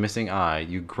statue's missing eye,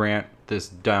 you grant this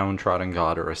downtrodden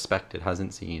god a respect it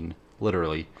hasn't seen,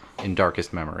 literally, in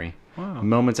darkest memory. Wow.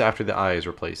 Moments after the eye is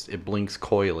replaced, it blinks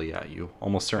coyly at you,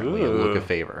 almost certainly a look of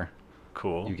favor.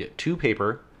 Cool. You get 2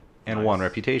 paper and 1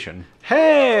 reputation.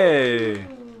 Hey!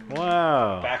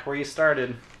 Wow. Back where you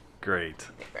started. Great.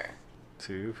 Paper.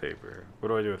 2 paper. What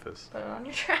do I do with this? Put it on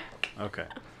your track. Okay.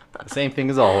 The same thing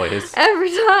as always. Every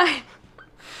time.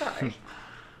 Sorry.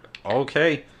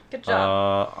 Okay. Good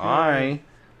job. I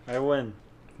win.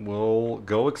 Will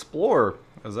go explore,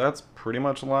 as that's pretty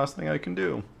much the last thing I can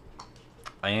do.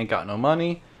 I ain't got no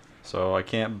money, so I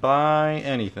can't buy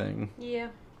anything. Yeah.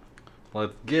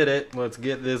 Let's get it. Let's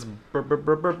get this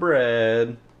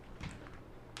bread.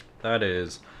 That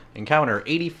is encounter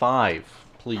 85,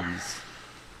 please.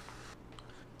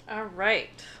 All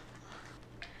right.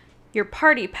 Your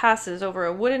party passes over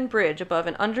a wooden bridge above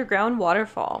an underground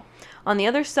waterfall. On the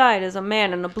other side is a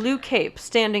man in a blue cape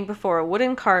standing before a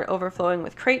wooden cart overflowing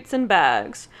with crates and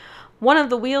bags. One of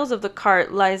the wheels of the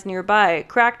cart lies nearby,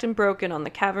 cracked and broken on the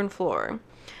cavern floor.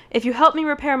 If you help me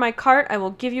repair my cart, I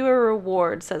will give you a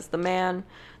reward, says the man.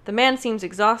 The man seems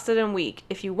exhausted and weak.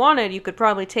 If you wanted, you could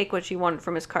probably take what you wanted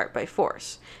from his cart by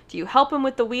force. Do you help him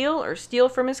with the wheel or steal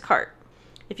from his cart?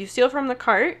 If you steal from the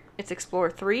cart, it's Explore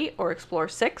 3 or Explore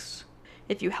 6.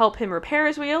 If you help him repair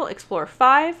his wheel, Explore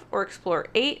 5 or Explore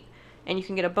 8, and you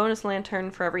can get a bonus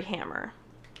lantern for every hammer.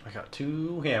 I got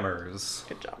 2 hammers.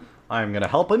 Good job. I'm gonna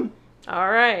help him. All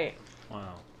right.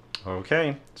 Wow.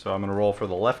 Okay, so I'm gonna roll for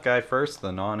the left guy first,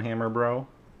 the non-hammer bro.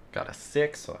 Got a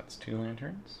 6, so that's 2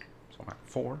 lanterns. So I'm at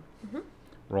 4.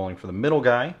 Rolling for the middle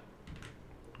guy.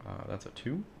 That's a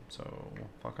 2, so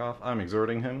fuck off. I'm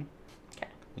exhorting him. Okay.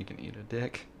 You can eat a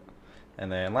dick.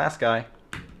 And then last guy.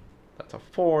 That's a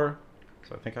 4,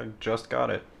 so I think I just got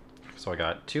it. So I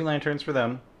got 2 lanterns for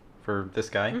them, for this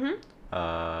guy.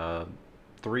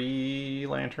 3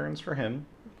 lanterns for him.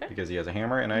 Okay. Because he has a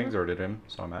hammer and I exhorted him,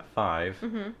 so I'm at 5.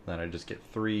 Mm-hmm. Then I just get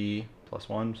 3 plus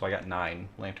 1, so I got 9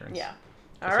 lanterns. Yeah.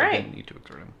 So All I right. didn't need to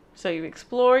exhort him. So you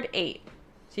explored 8.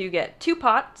 So you get 2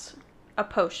 pots, a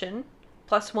potion,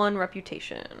 plus 1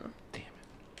 reputation. Damn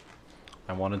it.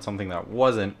 I wanted something that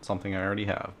wasn't something I already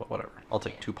have, but whatever. I'll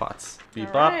take 2 pots. Beep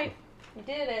All bop. right. You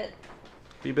did it.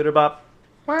 Beep bitter bop.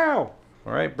 Wow.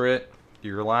 All right, Britt.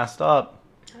 You're last up.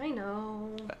 I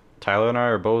know. Tyler and I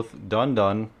are both done.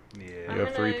 Yeah. You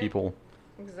have 3 gonna- people.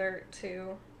 Exert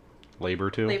 2. Labor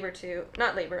 2. Labor 2.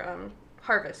 Not labor,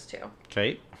 harvest 2.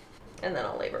 Okay. And then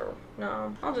I'll labor.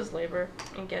 No, I'll just labor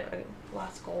and get a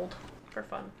last gold for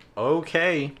fun.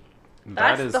 Okay.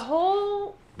 That's the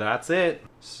whole... That's it.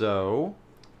 So,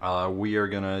 we are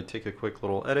gonna take a quick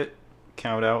little edit,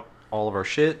 count out all of our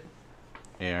shit,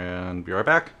 and be right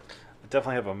back. I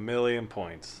definitely have 1,000,000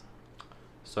 points.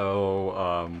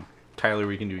 So, Tyler,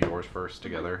 we can do yours first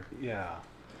together. Yeah.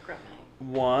 Grab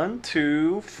 1,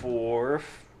 2, 4,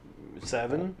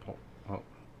 7, Oh,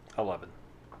 11.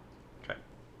 okay.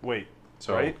 Wait.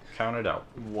 So, Right? count it out.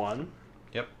 1,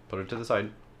 Yep. Put it to the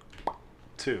side.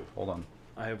 2. Hold on.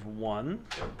 I have 1,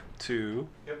 2,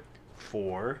 Yep.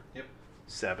 4, Yep.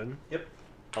 7, Yep.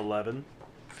 11,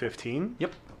 15.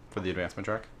 Yep. For the advancement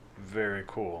track. Very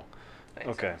cool. Nice.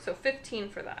 Okay. So 15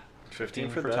 for that. 15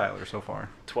 for for that. Tyler so far.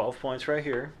 12 points right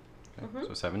here. Okay.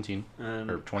 So 17. And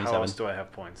Or how 27. else do I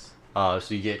have points? So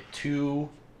you get 2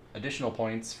 additional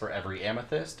points for every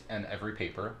amethyst and every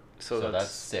paper. So that's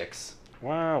that's 6.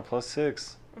 Wow,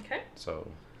 +6. Okay. So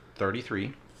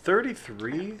 33.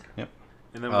 33? Yep.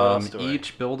 And then what else do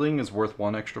Each building is worth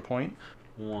 1 extra point.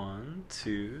 1,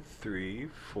 2, 3,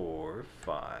 4,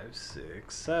 5,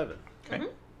 6, 7. Okay. Mhm.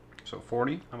 So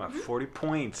 40. I'm at 40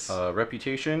 points.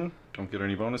 Reputation. Don't get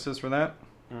any bonuses for that.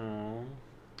 Oh.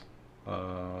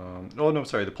 Oh no,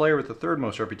 sorry. The player with the third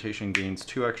most reputation gains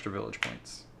 2 extra village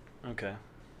points. Okay.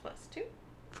 +2.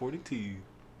 42.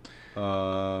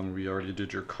 We already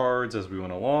did your cards as we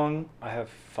went along. I have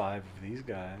 5 of these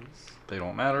guys. They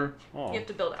don't matter. Oh. You have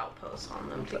to build outposts on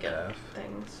them to get F.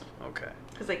 things. Okay.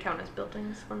 Because they count as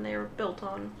buildings when they were built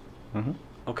on. Mm-hmm.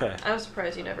 Okay. I was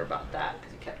surprised you never bought that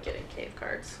because you kept getting cave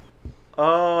cards.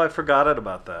 Oh, I forgot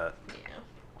about that.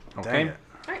 Yeah. Okay. Dang it.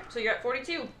 Alright, so you're at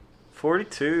 42.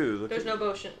 42. Look There's at-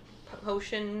 no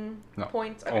potion No.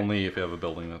 points. Okay. Only if you have a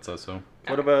building that says so.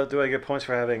 What about, do I get points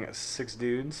for having 6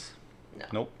 dudes? No.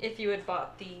 Nope. If you had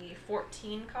bought the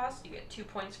 14 cost, you get 2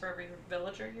 points for every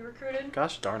villager you recruited.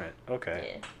 Gosh darn it.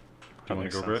 Okay. Yeah. Do you want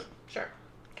makes to go for sense. it? Sure.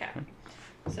 Okay.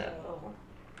 So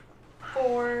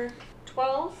 4,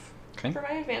 12 Okay. for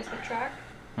my advancement track.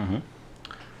 Mm-hmm.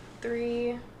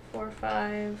 3, 4,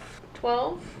 5,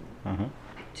 12. Mm-hmm.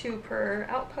 2 per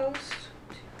outpost.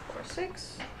 2, 4,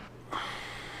 6. 2,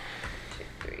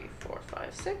 3, 4,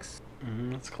 5, 6.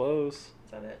 That's close.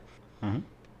 Is that it? Mm-hmm.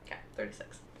 Okay,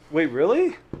 36. Wait,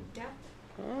 really? Yeah.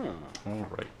 Oh. All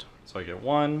right. So I get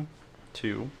 1,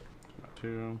 2,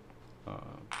 2,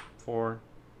 4,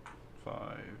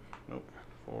 5. Nope.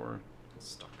 4. It's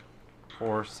stuck.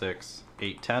 4, 6,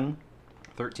 8, 10,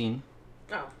 13.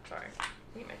 Oh, sorry.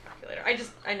 Need my calculator.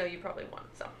 I know you probably won.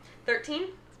 So 13.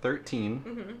 13.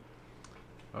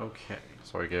 Mm-hmm. Okay.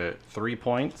 So I get 3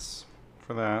 points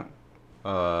for that.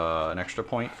 An extra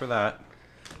point for that.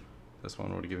 This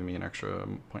one would have given me an extra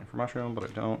point for mushroom, but I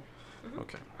don't. Mhm.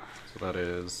 Okay. So that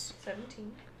is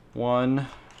 17. 1,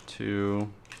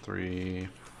 2, 3,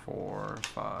 4,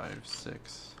 5,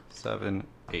 6, 7,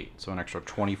 8. So an extra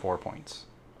 24 points.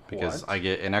 Because What? I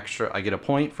get a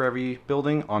point for every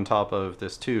building on top of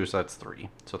this 2, so that's 3.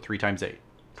 So 3 times 8,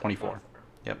 24.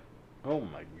 Yep. Oh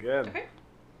my god. Okay.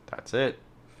 That's it.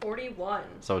 41.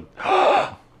 So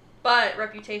But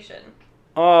reputation.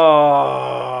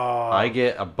 Oh. I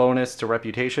get a bonus to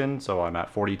reputation, so I'm at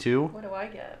 42. What do I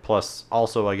get? Plus,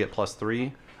 also I get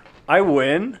 +3. I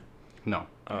win. No,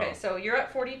 Okay, Oh. so you're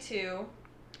at 42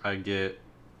 I get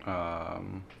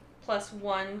plus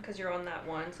 1 because you're on that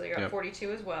one, so you're at Yep.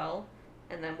 42 as well.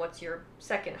 And then what's your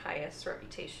second highest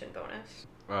reputation bonus?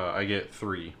 I get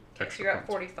 3 Okay, extra so you're at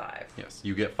points. 45. Yes,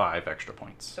 you get 5 extra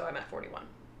points. So I'm at 41.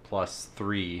 Plus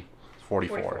 3,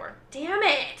 44. Damn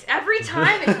it! Every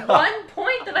time it's 1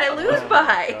 point that I lose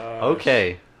by. Gosh.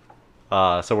 Okay.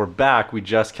 So we're back. We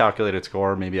just calculated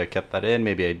score. Maybe I kept that in.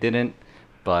 Maybe I didn't.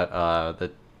 But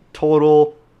the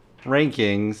total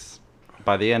rankings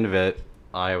by the end of it,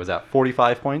 I was at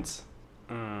 45 points.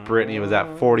 Brittany was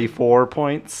at 44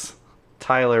 points.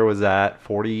 Tyler was at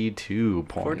 42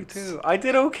 points. 42. I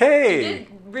did okay. You did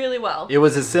really well. It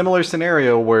was a similar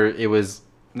scenario where it was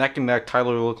neck and neck.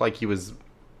 Tyler looked like he was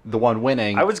the one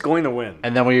winning. I was going to win.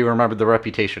 And then we remembered the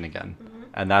reputation again. Mm-hmm.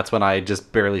 And that's when I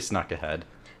just barely snuck ahead.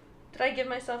 Did I give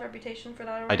myself reputation for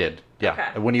that already? I did. Yeah.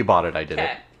 Okay. When you bought it, I did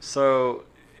Okay. it. So,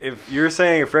 if you're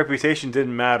saying if reputation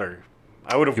didn't matter,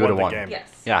 I would have You won would've the won. game.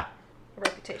 Yes. Yeah.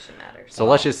 Reputation matters. So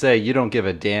let's just say you don't give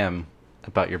a damn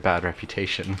about your bad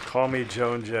reputation. Call me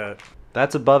Joan Jett.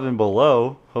 That's above and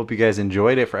below. Hope you guys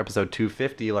enjoyed it for episode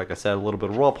 250. Like I said, a little bit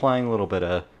of role playing, a little bit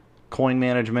of coin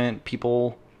management,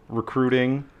 people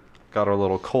recruiting. Got our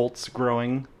little cults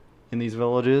growing in these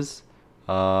villages.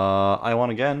 I won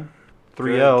again.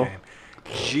 3-0.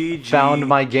 GG. Found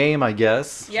my game, I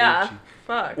guess. Yeah.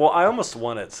 Fuck. Well, I almost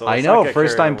won it, so I let's know, not get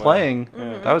first carried time away. playing.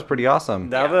 Yeah. That was pretty awesome.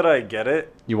 Now Yeah. that I get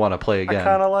it, You want to play I again?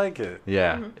 kind of like it.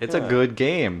 Yeah, it's a Yeah. good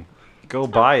game. Go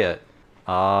buy it.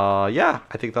 Yeah,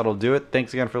 I think that'll do it.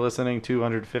 Thanks again for listening.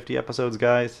 250 episodes,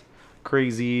 guys.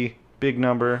 Crazy, big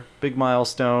number, big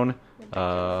milestone.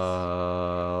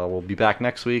 We'll be back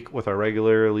next week with our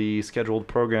regularly scheduled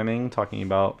programming, talking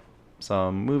about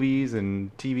some movies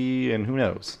and TV and who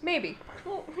knows. Maybe.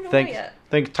 Well, we don't know Thanks, yet.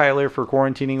 thanks Tyler for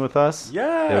quarantining with us.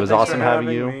 Yeah. It was thanks awesome for having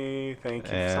you. Me. Thank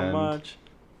you so And- much.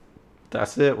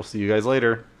 That's it. We'll see you guys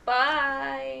later.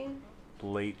 Bye.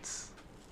 Lates.